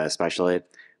networking, especially.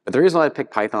 But the reason why I pick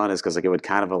Python is because it would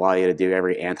kind of allow you to do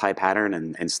every anti-pattern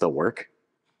and still work.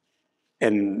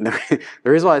 And the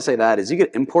reason why I say that is you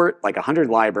could import like 100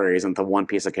 libraries into one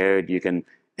piece of code. You can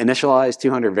initialize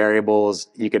 200 variables.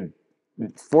 You could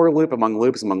for loop among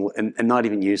loops and not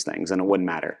even use things, and it wouldn't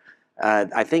matter.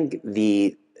 I think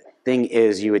the thing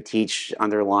is you would teach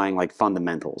underlying like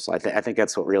fundamentals. I think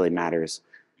that's what really matters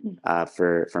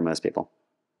for most people.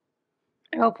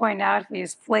 I will point out, if you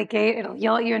use Flake8, it'll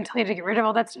yell at you and tell you to get rid of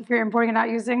all that stuff you're importing and not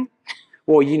using.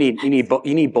 Well, you need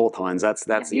bolt-ons.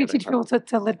 That's you teach people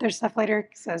to lit their stuff later.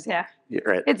 So yeah,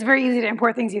 right. It's very easy to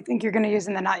import things you think you're going to use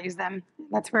and then not use them.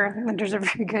 That's where linters are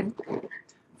very good.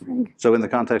 So in the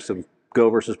context of Go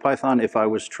versus Python, if I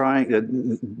was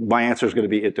trying, my answer is going to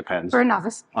be it depends. For a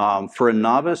novice. For a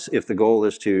novice, if the goal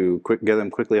is to get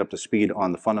them quickly up to speed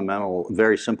on the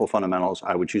very simple fundamentals,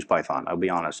 I would choose Python, I'll be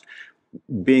honest.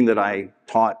 Being that I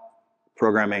taught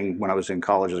programming when I was in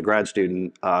college as a grad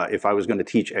student, if I was going to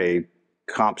teach a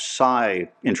comp sci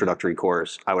introductory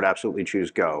course, I would absolutely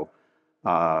choose Go.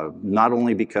 Not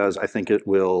only because I think it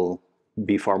will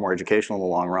be far more educational in the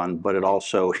long run, but it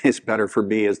also is better for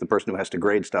me as the person who has to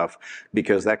grade stuff,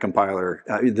 because that compiler,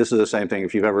 this is the same thing.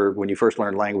 If you've ever, when you first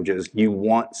learned languages, you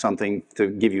want something to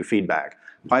give you feedback.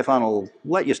 Python will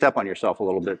let you step on yourself a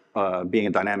little bit, being a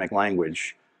dynamic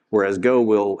language, whereas Go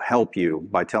will help you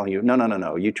by telling you,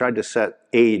 no, you tried to set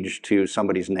age to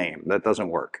somebody's name. That doesn't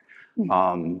work.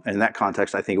 In that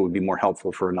context, I think it would be more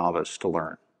helpful for a novice to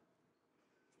learn.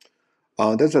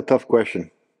 That's a tough question.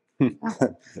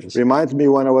 Reminds me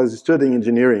when I was studying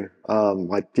engineering,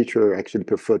 my teacher actually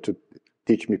preferred to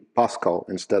teach me Pascal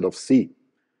instead of C.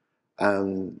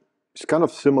 And it's kind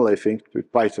of similar, I think,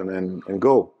 with Python and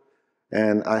Go.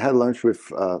 And I had lunch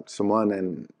with someone,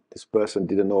 and this person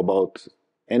didn't know about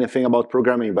anything about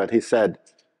programming, but he said,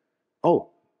 oh,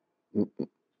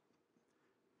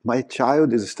 my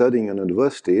child is studying in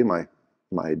university,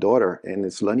 my daughter, and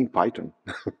is learning Python.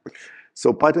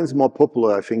 So Python is more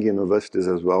popular, I think, in universities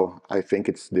as well. I think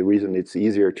it's the reason it's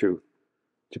easier to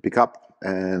pick up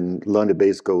and learn the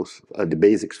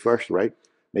basics first, right?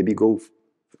 Maybe go,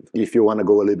 if you want to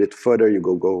go a little bit further, you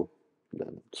go.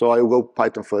 So I will go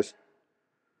Python first.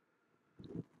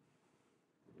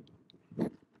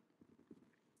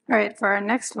 All right, for our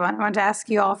next one, I want to ask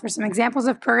you all for some examples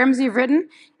of programs you've written,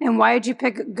 and why did you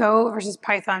pick Go versus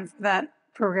Python for that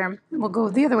program? And we'll go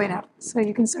the other way now, so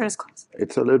you can start us close.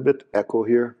 It's a little bit echo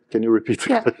here. Can you repeat?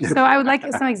 Yeah. So I would like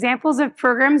some examples of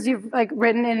programs you've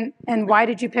written, and why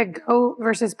did you pick Go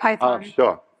versus Python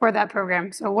Sure. for that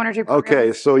program? So one or two programs.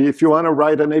 Okay, so if you want to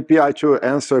write an API to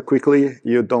answer quickly,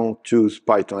 you don't choose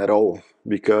Python at all,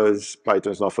 because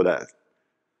Python is not for that.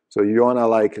 So you want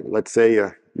to let's say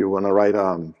you want to write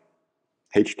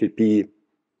HTTP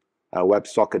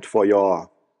WebSocket for your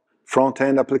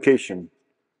front-end application.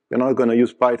 You're not going to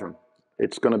use Python.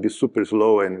 It's going to be super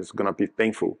slow and it's going to be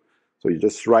painful. So you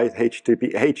just write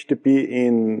HTTP. HTTP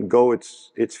in Go,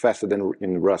 it's faster than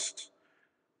in Rust.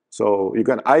 So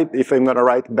if I'm going to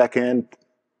write backend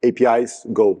APIs,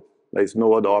 Go. There's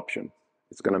no other option.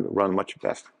 It's going to run much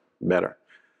better.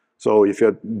 So if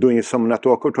you're doing some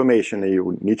network automation and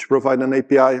you need to provide an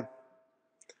API,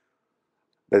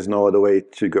 there's no other way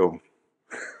to go.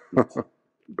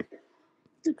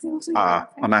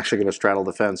 I'm actually going to straddle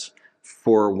the fence.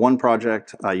 For one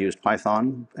project, I used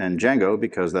Python and Django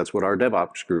because that's what our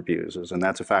DevOps group uses, and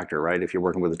that's a factor, right, if you're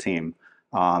working with a team.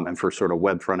 And for sort of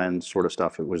web front-end sort of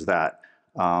stuff, it was that.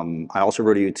 I also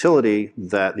wrote a utility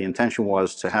that the intention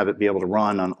was to have it be able to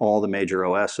run on all the major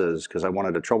OSs because I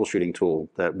wanted a troubleshooting tool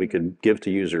that we could give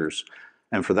to users.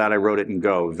 And for that, I wrote it in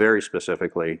Go very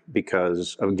specifically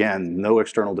because, again, no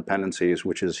external dependencies,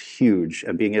 which is huge,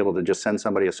 and being able to just send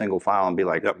somebody a single file and be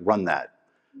like, yep, run that,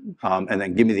 and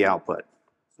then give me the output.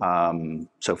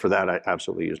 So for that, I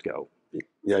absolutely used Go.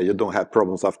 Yeah, you don't have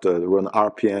problems after run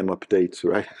RPM updates,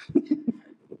 right?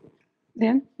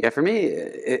 Dan? Yeah, for me,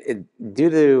 due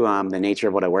to the nature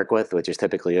of what I work with, which is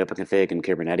typically OpenConfig and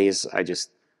Kubernetes, I just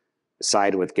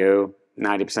side with Go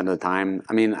 90% of the time.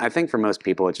 I mean, I think for most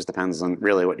people, it just depends on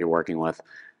really what you're working with.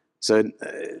 So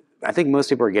I think most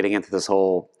people are getting into this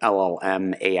whole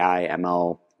LLM, AI,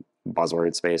 ML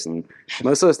buzzword space, and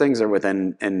most of those things are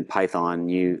within Python.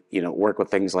 You work with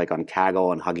things like on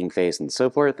Kaggle and Hugging Face and so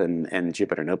forth, and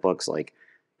Jupyter Notebooks. Like,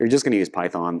 you're just going to use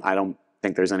Python. I don't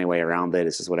think there's any way around it.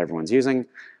 This is what everyone's using.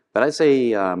 But I'd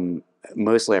say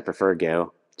mostly I prefer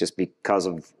Go, just because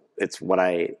of it's what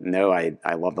I know.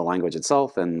 I love the language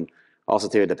itself, and also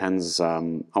too, it depends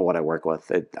on what I work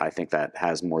with. I think that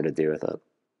has more to do with it.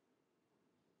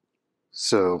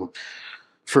 So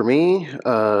for me,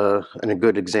 and a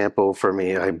good example for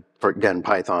me, again,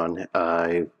 Python,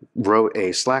 I wrote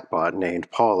a Slack bot named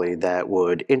Polly that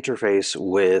would interface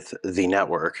with the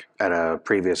network at a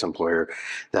previous employer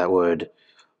that would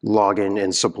log in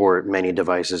and support many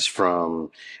devices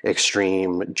from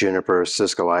Extreme, Juniper,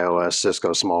 Cisco iOS,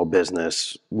 Cisco Small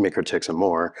Business, MikroTik, and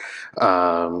more.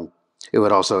 It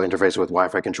would also interface with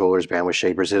Wi-Fi controllers, bandwidth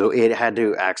shapers. It had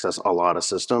to access a lot of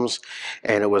systems,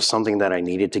 and it was something that I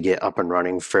needed to get up and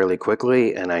running fairly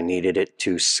quickly, and I needed it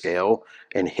to scale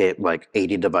and hit like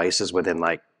 80 devices within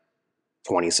like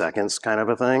 20 seconds kind of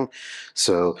a thing.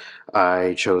 So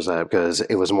I chose that because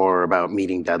it was more about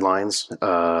meeting deadlines,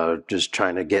 just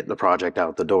trying to get the project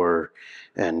out the door,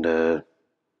 and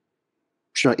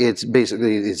it's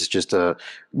just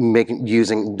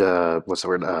using the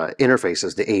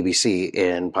interfaces, the ABC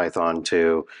in Python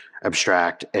to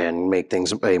abstract and make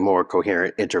things a more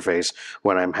coherent interface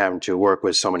when I'm having to work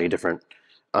with so many different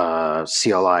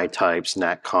CLI types,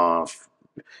 NatConf.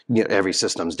 Every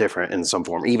system's different in some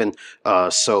form. Even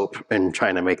SOAP, and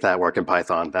trying to make that work in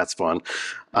Python, that's fun.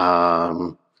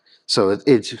 So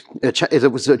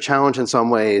it was a challenge in some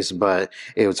ways, but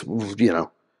it was,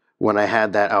 when I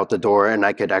had that out the door and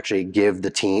I could actually give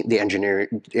the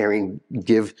engineering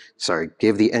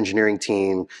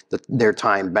team their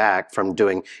time back from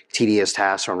doing tedious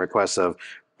tasks on requests of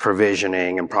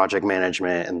provisioning and project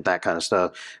management and that kind of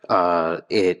stuff,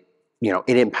 it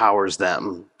empowers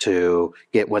them to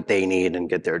get what they need and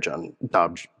get their job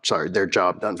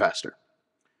done faster.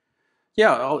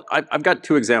 Yeah, I've got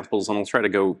two examples, and I'll try to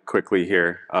go quickly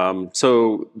here.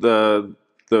 So the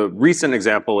the recent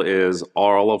example is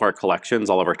all of our collections,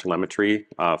 all of our telemetry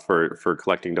for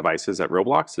collecting devices at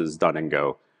Roblox is done in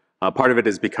Go. Part of it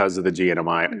is because of the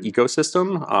GNMI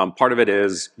ecosystem. Part of it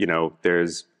is,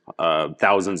 there's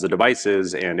thousands of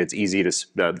devices, and it's easy to,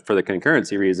 for the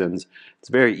concurrency reasons, it's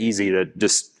very easy to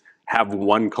just have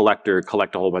one collector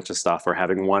collect a whole bunch of stuff, or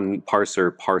having one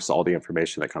parser parse all the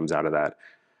information that comes out of that.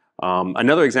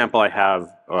 Another example I have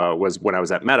was when I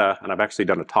was at Meta, and I've actually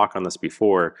done a talk on this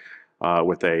before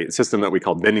with a system that we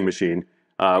called Vending Machine,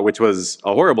 which was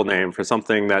a horrible name for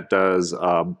something that does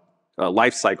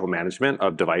life cycle management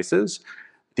of devices.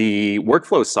 The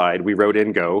workflow side we wrote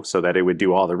in Go so that it would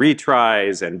do all the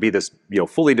retries and be this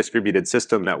fully distributed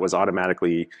system that was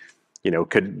automatically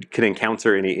could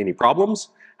encounter any problems.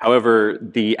 However,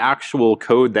 the actual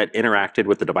code that interacted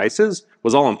with the devices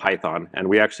was all in Python, and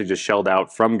we actually just shelled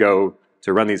out from Go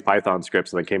to run these Python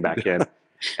scripts and then came back in.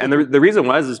 And the reason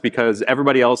is because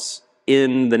everybody else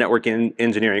in the network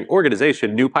engineering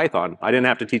organization knew Python. I didn't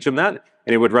have to teach them that,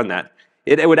 and it would run that.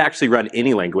 It would actually run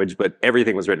any language, but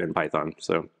everything was written in Python.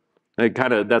 So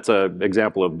that's an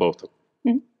example of both.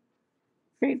 Mm-hmm.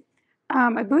 Great.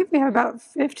 I believe we have about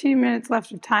 15 minutes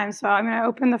left of time, so I'm going to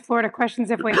open the floor to questions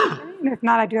if we have any. And if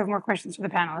not, I do have more questions for the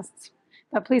panelists.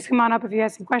 But please come on up if you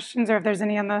have some questions, or if there's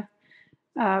any on the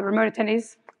remote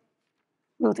attendees.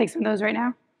 We'll take some of those right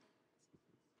now.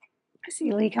 I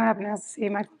see Lee coming up, and I see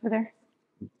Michael over there.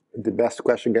 The best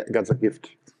question gets a gift.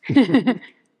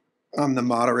 I'm the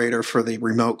moderator for the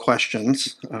remote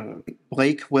questions.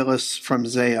 Blake Willis from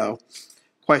Zayo.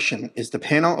 Question, is the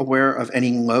panel aware of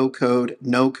any low-code,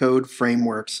 no-code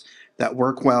frameworks that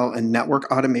work well in network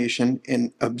automation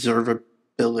and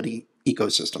observability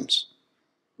ecosystems?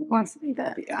 Who wants to do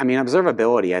that? I mean,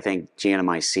 observability, I think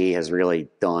GNMIC has really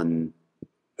done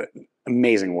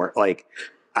amazing work. Like,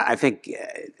 I think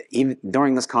even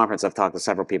during this conference, I've talked to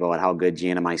several people about how good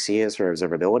GNMIC is for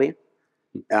observability.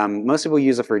 Most people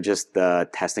use it for just the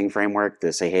testing framework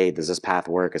to say, hey, does this path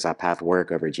work? Does that path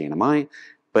work over GNMI?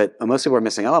 But most people are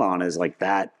missing out on is like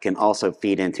that can also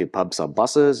feed into pub sub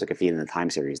buses. It can feed into time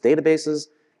series databases.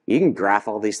 You can graph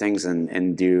all these things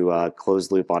and do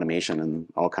closed loop automation and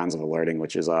all kinds of alerting,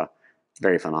 which is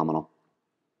very phenomenal.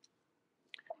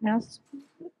 Yes.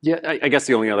 Yeah, I guess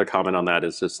the only other comment on that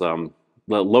is just the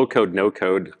low code, no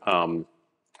code.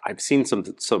 I've seen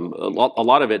a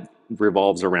lot of it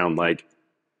revolves around like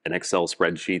an Excel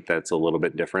spreadsheet that's a little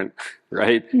bit different,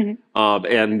 right? Mm-hmm.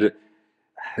 And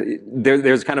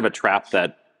there's kind of a trap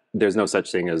that there's no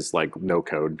such thing as like no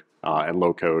code and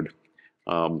low code.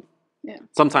 Yeah.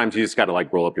 Sometimes you just got to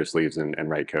like roll up your sleeves and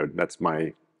write code. That's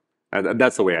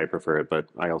the way I prefer it, but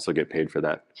I also get paid for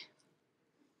that.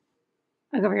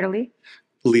 I'll go over here to Lee.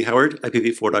 Lee Howard,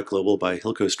 IPv4.global by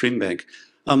Hilco Stream Bank.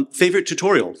 Favorite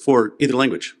tutorial for either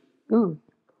language? Ooh.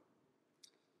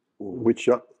 Which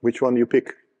one you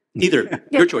pick? Either.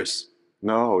 Your choice.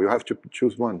 No, you have to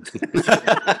choose one.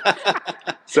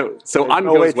 So on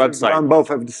Go's website, run both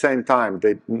at the same time.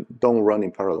 They don't run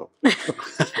in parallel.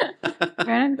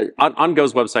 on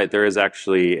Go's website, there is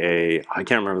actually I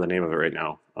can't remember the name of it right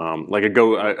now. Like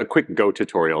a quick Go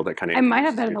tutorial that kind of. I might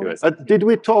have that in the list. Did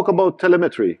we talk about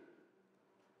telemetry?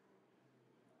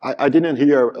 I didn't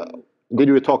hear. Did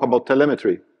we talk about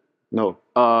telemetry? No.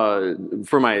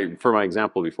 For my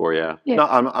example before, yeah. No,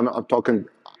 I'm talking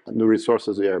the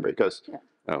resources here because. Yeah.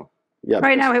 Oh. Yeah.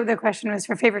 Right now, the question was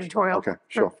for favorite tutorial. Okay,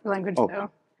 sure. For language, oh. so.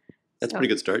 That's a pretty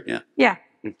good start, yeah. Yeah.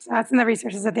 So that's in the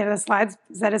resources at the end of the slides.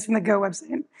 That is from the Go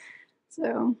website.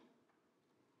 So,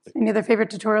 any other favorite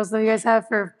tutorials that you guys have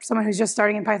for someone who's just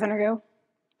starting in Python or Go?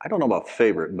 I don't know about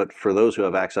favorite, but for those who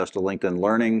have access to LinkedIn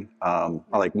Learning,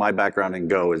 like my background in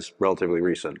Go is relatively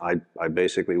recent. I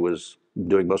basically was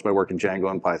doing most of my work in Django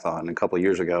and Python. And a couple of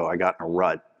years ago, I got in a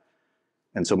rut.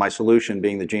 And so my solution,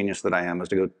 being the genius that I am, is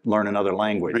to go learn another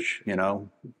language,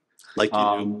 Like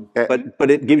you do.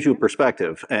 But it gives you a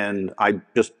perspective. And I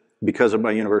just, because of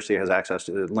my university has access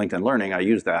to LinkedIn Learning, I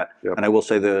use that. Yep. And I will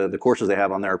say the courses they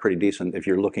have on there are pretty decent if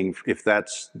you're looking, if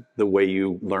that's the way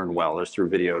you learn well, is through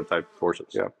video type courses.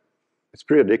 Yeah. It's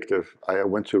pretty addictive. I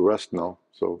went to Rust now,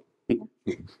 so.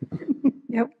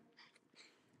 Yep.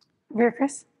 Over,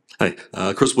 Chris? Hi,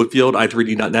 Chris Woodfield,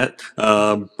 i3d.net.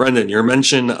 Brendan, your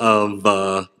mention of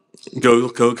Go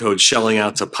code shelling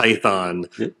out to Python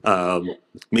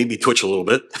made me twitch a little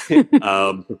bit.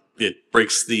 It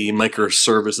breaks the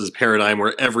microservices paradigm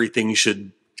where everything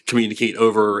should communicate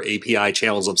over API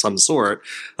channels of some sort.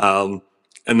 And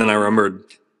then I remembered,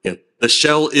 the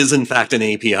shell is in fact an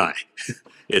API.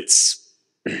 It's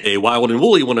a wild and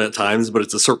woolly one at times, but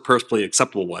it's a perfectly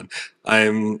acceptable one. I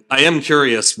am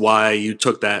curious why you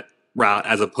took that route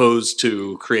as opposed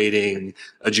to creating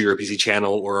a gRPC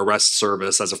channel or a REST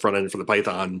service as a front end for the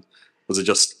Python? Was it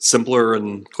just simpler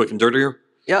and quick and dirtier?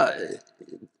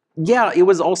 Yeah, it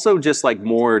was also just like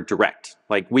more direct.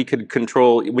 Like we could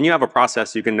control, when you have a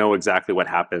process, you can know exactly what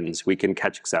happens. We can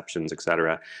catch exceptions, et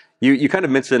cetera. You kind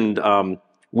of mentioned,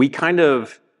 we kind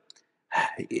of,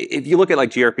 if you look at like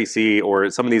gRPC or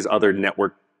some of these other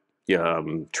network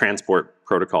transport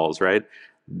protocols, right?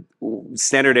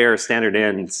 Standard error, standard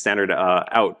in, standard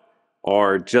out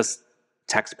are just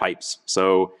text pipes.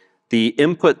 So the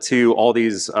input to all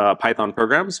these Python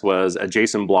programs was a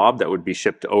JSON blob that would be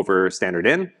shipped over standard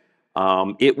in.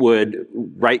 It would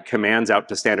write commands out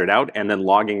to standard out and then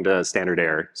logging to standard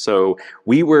error. So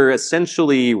we were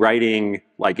essentially writing,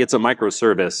 like it's a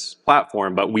microservice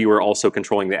platform, but we were also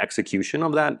controlling the execution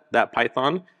of that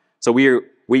Python. So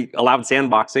we allowed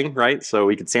sandboxing, right? So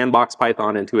we could sandbox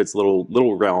Python into its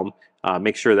little realm,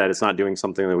 make sure that it's not doing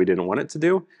something that we didn't want it to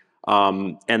do.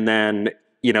 And then,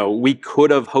 we could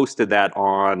have hosted that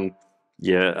on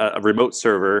a remote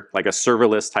server, like a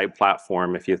serverless type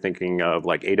platform, if you're thinking of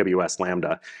like AWS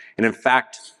Lambda. And in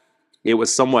fact, it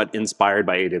was somewhat inspired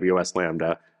by AWS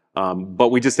Lambda, but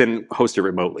we just didn't host it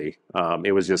remotely.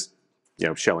 It was just,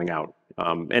 showing out.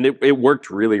 And it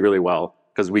worked really, really well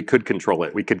because we could control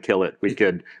it. We could kill it. We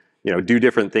could, do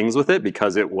different things with it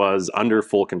because it was under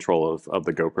full control of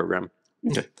the Go program.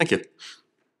 Okay, thank you.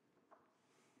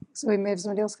 So we may have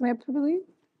somebody else coming up, I believe.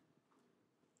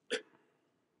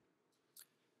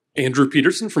 Andrew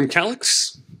Peterson from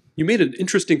Calyx. You made an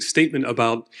interesting statement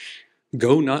about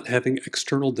Go not having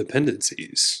external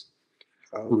dependencies.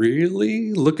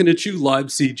 Really? Looking at you,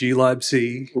 libc,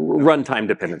 glibc. Runtime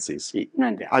dependencies.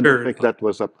 I don't think that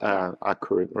was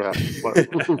accurate.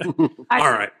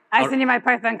 All right. I send you my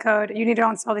Python code. You need to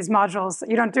install these modules.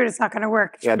 You don't do it, it's not going to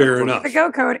work. Yeah, Fair enough. The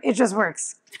Go code, it just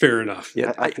works. Fair enough.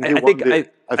 Yeah, I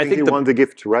think he won the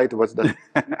gift, right? What's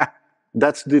that?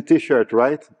 That's the T-shirt,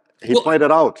 right? He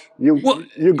pointed out.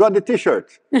 You got the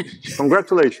T-shirt.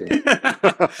 Congratulations.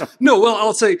 No, well,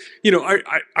 I'll say,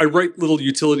 I write little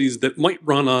utilities that might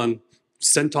run on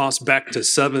CentOS back to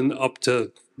 7 up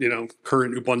to,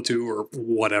 current Ubuntu or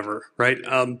whatever, right?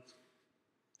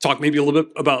 Talk maybe a little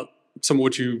bit about some of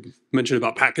what you mentioned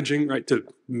about packaging, right, to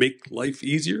make life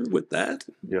easier with that.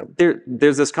 Yeah,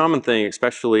 there's this common thing,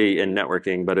 especially in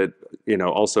networking, but it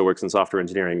also works in software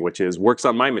engineering, which is works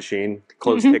on my machine,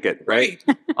 close ticket, right?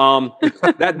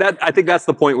 That I think that's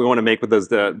the point we want to make with those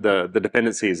the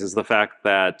dependencies is the fact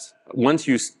that once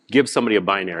you give somebody a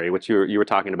binary, which you were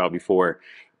talking about before,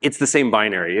 it's the same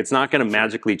binary. It's not going to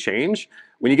magically change.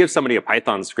 When you give somebody a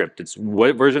Python script, it's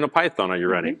what version of Python are you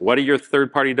running? What are your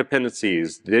third-party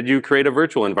dependencies? Did you create a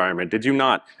virtual environment? Did you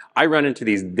not? I run into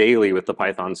these daily with the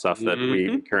Python stuff that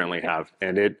we currently have.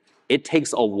 And it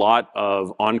takes a lot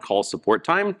of on-call support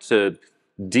time to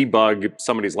debug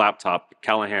somebody's laptop.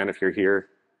 Callahan, if you're here,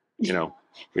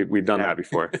 we've done that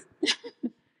before.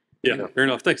 Yeah, fair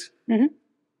enough. Thanks.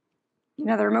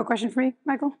 Another remote question for you,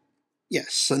 Michael?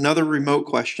 Yes, another remote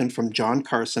question from John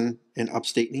Carson in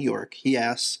upstate New York. He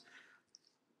asks,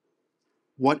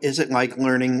 what is it like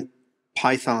learning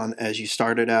Python as you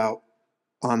started out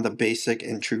on the basic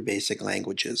and true basic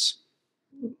languages?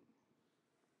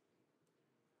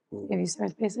 Maybe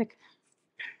start with basic.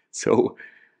 So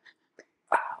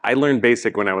I learned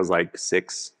basic when I was like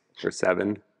 6 or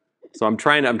 7. So I'm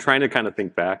trying to kind of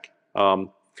think back.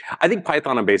 I think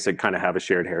Python and basic kind of have a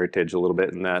shared heritage a little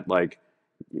bit in that like,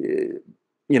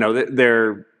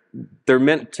 they're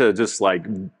meant to just like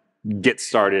get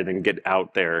started and get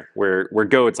out there. Where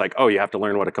Go, it's like, oh, you have to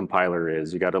learn what a compiler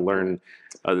is. You got to learn.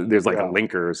 There's like a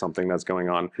linker or something that's going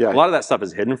on. Yeah. A lot of that stuff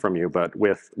is hidden from you. But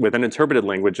with an interpreted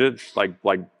language like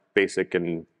Basic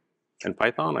and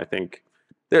Python, I think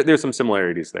there's some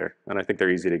similarities there, and I think they're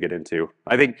easy to get into.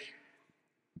 I think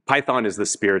Python is the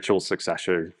spiritual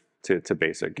successor to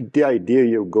Basic. The idea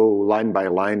you go line by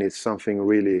line is something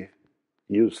really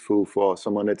useful for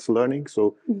someone that's learning.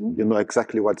 So you know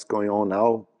exactly what's going on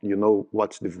now. You know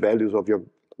what's the values of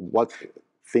what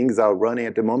things are running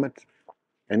at the moment.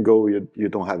 And Go, you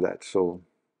don't have that. So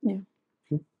yeah.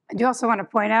 I do also want to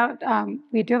point out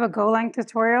we do have a Golang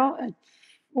tutorial at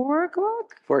 4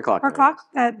 o'clock. 4 o'clock. 4 o'clock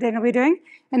that Dana will be doing,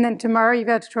 and then tomorrow you've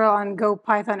got a tutorial on Go,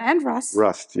 Python, and Rust.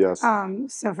 Rust, yes.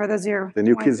 So for those of you the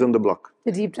new kids on the block.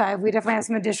 The deep dive, we definitely have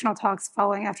some additional talks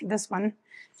following after this one.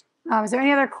 Is there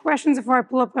any other questions before I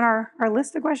pull up on our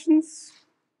list of questions?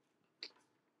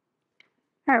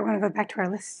 All right, we're going to go back to our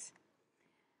list.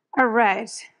 All right.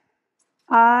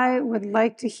 I would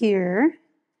like to hear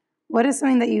what is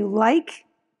something that you like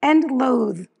and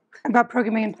loathe about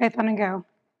programming in Python and Go.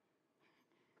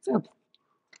 So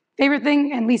favorite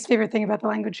thing and least favorite thing about the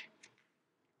language.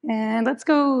 And let's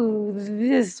go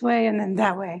this way and then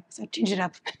that way. So change it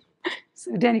up.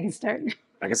 So Dan, you can start.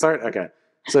 I can start? Okay.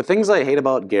 So things I hate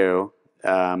about Go,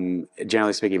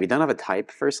 generally speaking, if you don't have a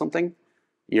type for something,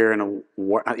 you're not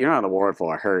in a world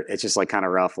full of hurt. It's just like kind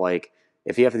of rough. Like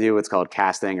if you have to do what's called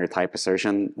casting or type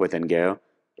assertion within Go,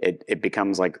 it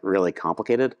becomes like really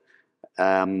complicated.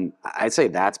 I'd say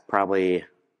that's probably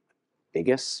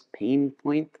biggest pain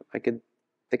point I could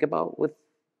think about with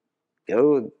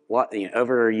Go.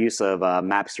 Overuse of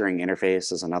map string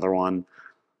interface is another one.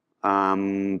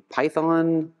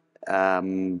 Python.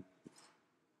 I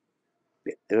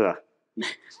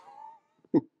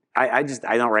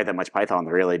don't write that much Python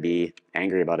to really be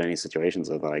angry about any situations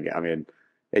of like, I mean,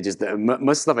 it just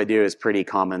most stuff I do is pretty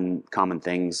common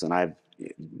things, and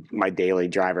my daily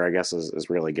driver, I guess, is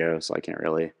really Go, so I can't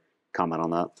really comment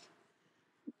on that.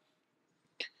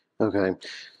 Okay,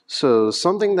 so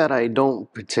something that I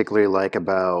don't particularly like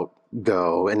about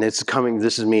Go, and this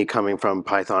is me coming from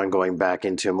Python going back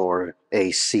into more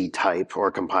a C type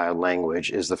or compiled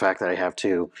language, is the fact that I have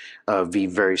to be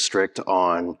very strict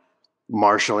on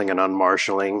marshalling and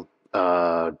unmarshalling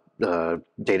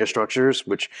data structures,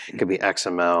 which could be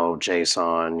XML,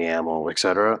 JSON, YAML,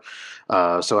 etc.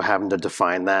 So having to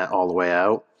define that all the way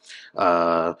out.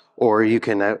 Or you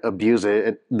can abuse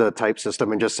the type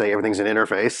system and just say everything's an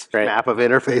interface, right. Map of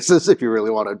interfaces, if you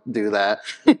really want to do that.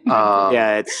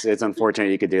 Yeah, it's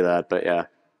unfortunate you could do that, but yeah.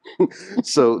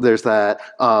 So there's that.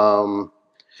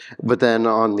 But then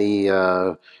on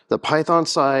the Python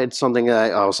side, something that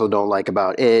I also don't like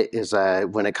about it is that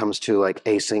when it comes to like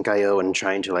async IO and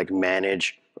trying to like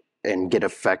manage and get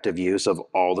effective use of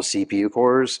all the CPU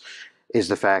cores, is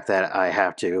the fact that I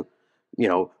have to,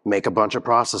 make a bunch of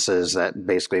processes that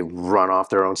basically run off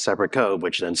their own separate code,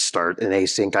 which then start an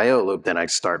async IO loop. Then I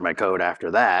start my code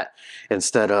after that.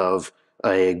 Instead of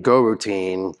a Go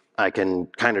routine, I can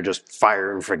kind of just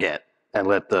fire and forget and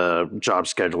let the job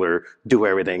scheduler do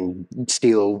everything,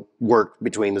 steal work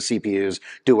between the CPUs,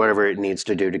 do whatever it needs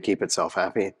to do to keep itself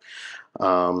happy.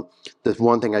 The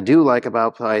one thing I do like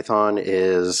about Python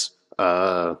is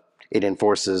it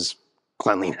enforces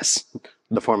cleanliness.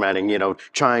 The formatting,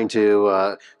 trying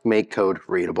to make code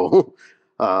readable.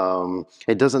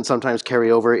 It doesn't sometimes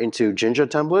carry over into Jinja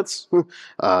templates,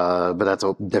 but that's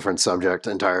a different subject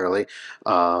entirely.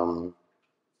 So,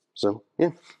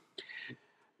 yeah.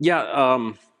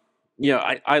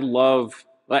 Yeah, I love,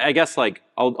 I guess like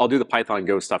I'll do the Python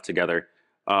Go stuff together.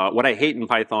 What I hate in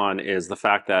Python is the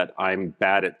fact that I'm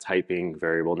bad at typing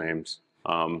variable names.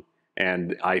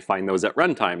 And I find those at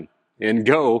runtime. In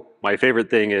Go, my favorite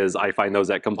thing is I find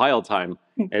those at compile time.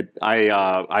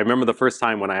 I remember the first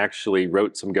time when I actually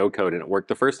wrote some Go code and it worked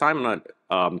the first time,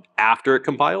 and after it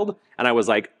compiled, and I was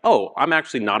like, oh, I'm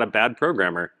actually not a bad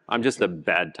programmer. I'm just a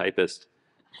bad typist.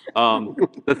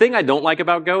 The thing I don't like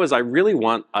about Go is I really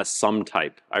want a sum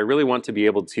type. I really want to be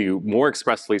able to more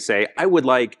expressly say, I would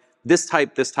like this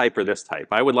type, or this type.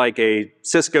 I would like a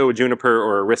Cisco, Juniper,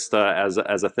 or Arista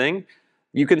as a thing.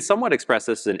 You can somewhat express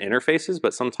this in interfaces,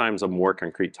 but sometimes a more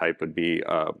concrete type would be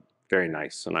very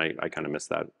nice, and I kind of miss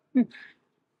that.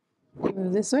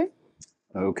 Move this way.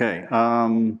 Okay.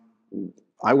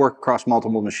 I work across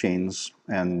multiple machines,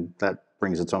 and that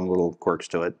brings its own little quirks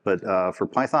to it. But for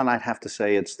Python, I'd have to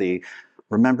say it's the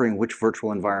remembering which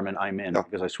virtual environment I'm in,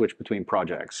 because I switch between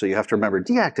projects. So you have to remember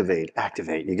deactivate,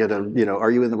 activate. You gotta,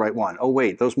 are you in the right one? Oh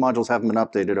wait, those modules haven't been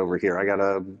updated over here. I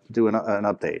gotta do an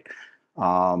update.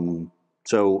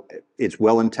 So it's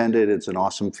well intended. It's an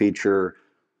awesome feature,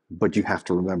 but you have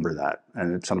to remember that.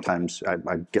 And sometimes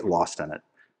I get lost in it.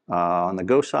 On the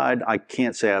Go side, I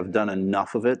can't say I've done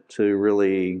enough of it to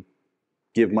really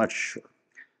give much.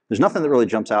 There's nothing that really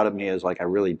jumps out at me as like I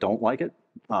really don't like it.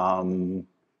 I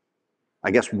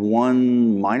guess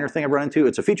one minor thing I've run into,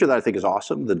 it's a feature that I think is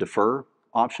awesome, the defer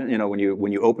option. When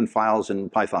you open files in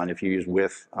Python, if you use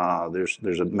with,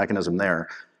 there's a mechanism there.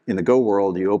 In the Go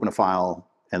world, you open a file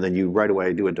and then you right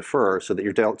away do a defer so that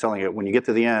you're telling it when you get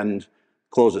to the end,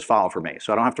 close this file for me.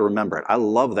 So I don't have to remember it. I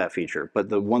love that feature. But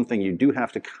the one thing you do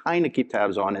have to kind of keep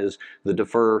tabs on is the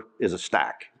defer is a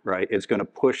stack, right? It's going to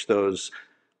push those,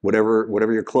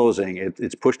 whatever you're closing,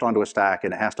 it's pushed onto a stack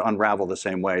and it has to unravel the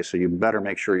same way. So you better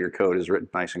make sure your code is written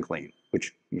nice and clean,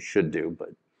 which you should do, but.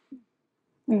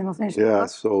 And then we'll finish. Yeah,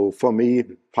 so for me,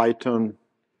 Python,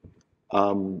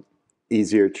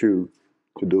 easier to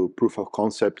do proof of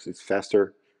concepts, it's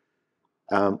faster.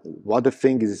 What the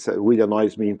thing is really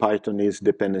annoys me in Python is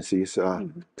dependencies are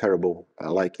terrible.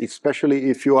 Like especially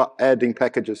if you are adding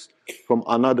packages from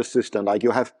another system, like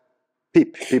you have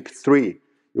pip3.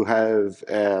 You have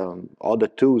other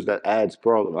tools that adds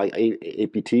problem like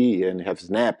APT and you have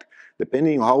Snap.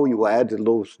 Depending on how you add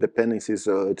those dependencies,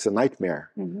 it's a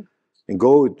nightmare. In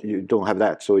Go, you don't have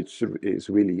that, so it's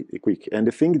really quick. And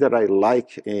the thing that I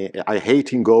like, I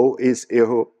hate in Go is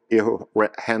error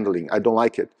handling. I don't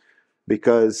like it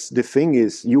because the thing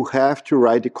is you have to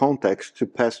write the context to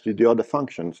pass to the other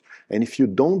functions. And if you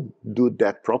don't do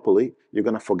that properly, you're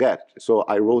gonna forget. So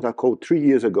I wrote a code 3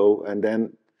 years ago and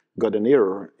then got an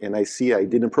error and I see I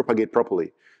didn't propagate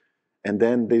properly. And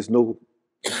then there's no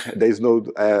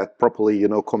properly, you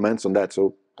know, comments on that.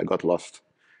 So I got lost.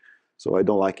 So I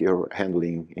don't like error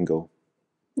handling in Go.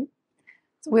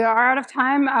 So we are out of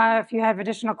time. If you have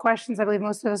additional questions, I believe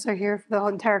most of us are here for the whole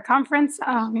entire conference.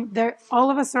 All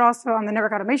of us are also on the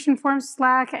Network Automation Forum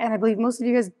Slack, and I believe most of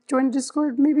you guys joined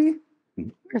Discord, maybe?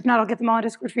 If not, I'll get them all on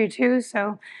Discord for you too.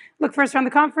 So look for us around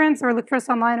the conference or look for us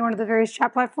online on one of the various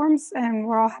chat platforms, and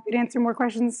we're all happy to answer more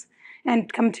questions.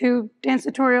 And come to Dan's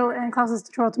tutorial and Klaus's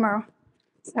tutorial tomorrow.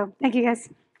 So thank you, guys.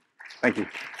 Thank you.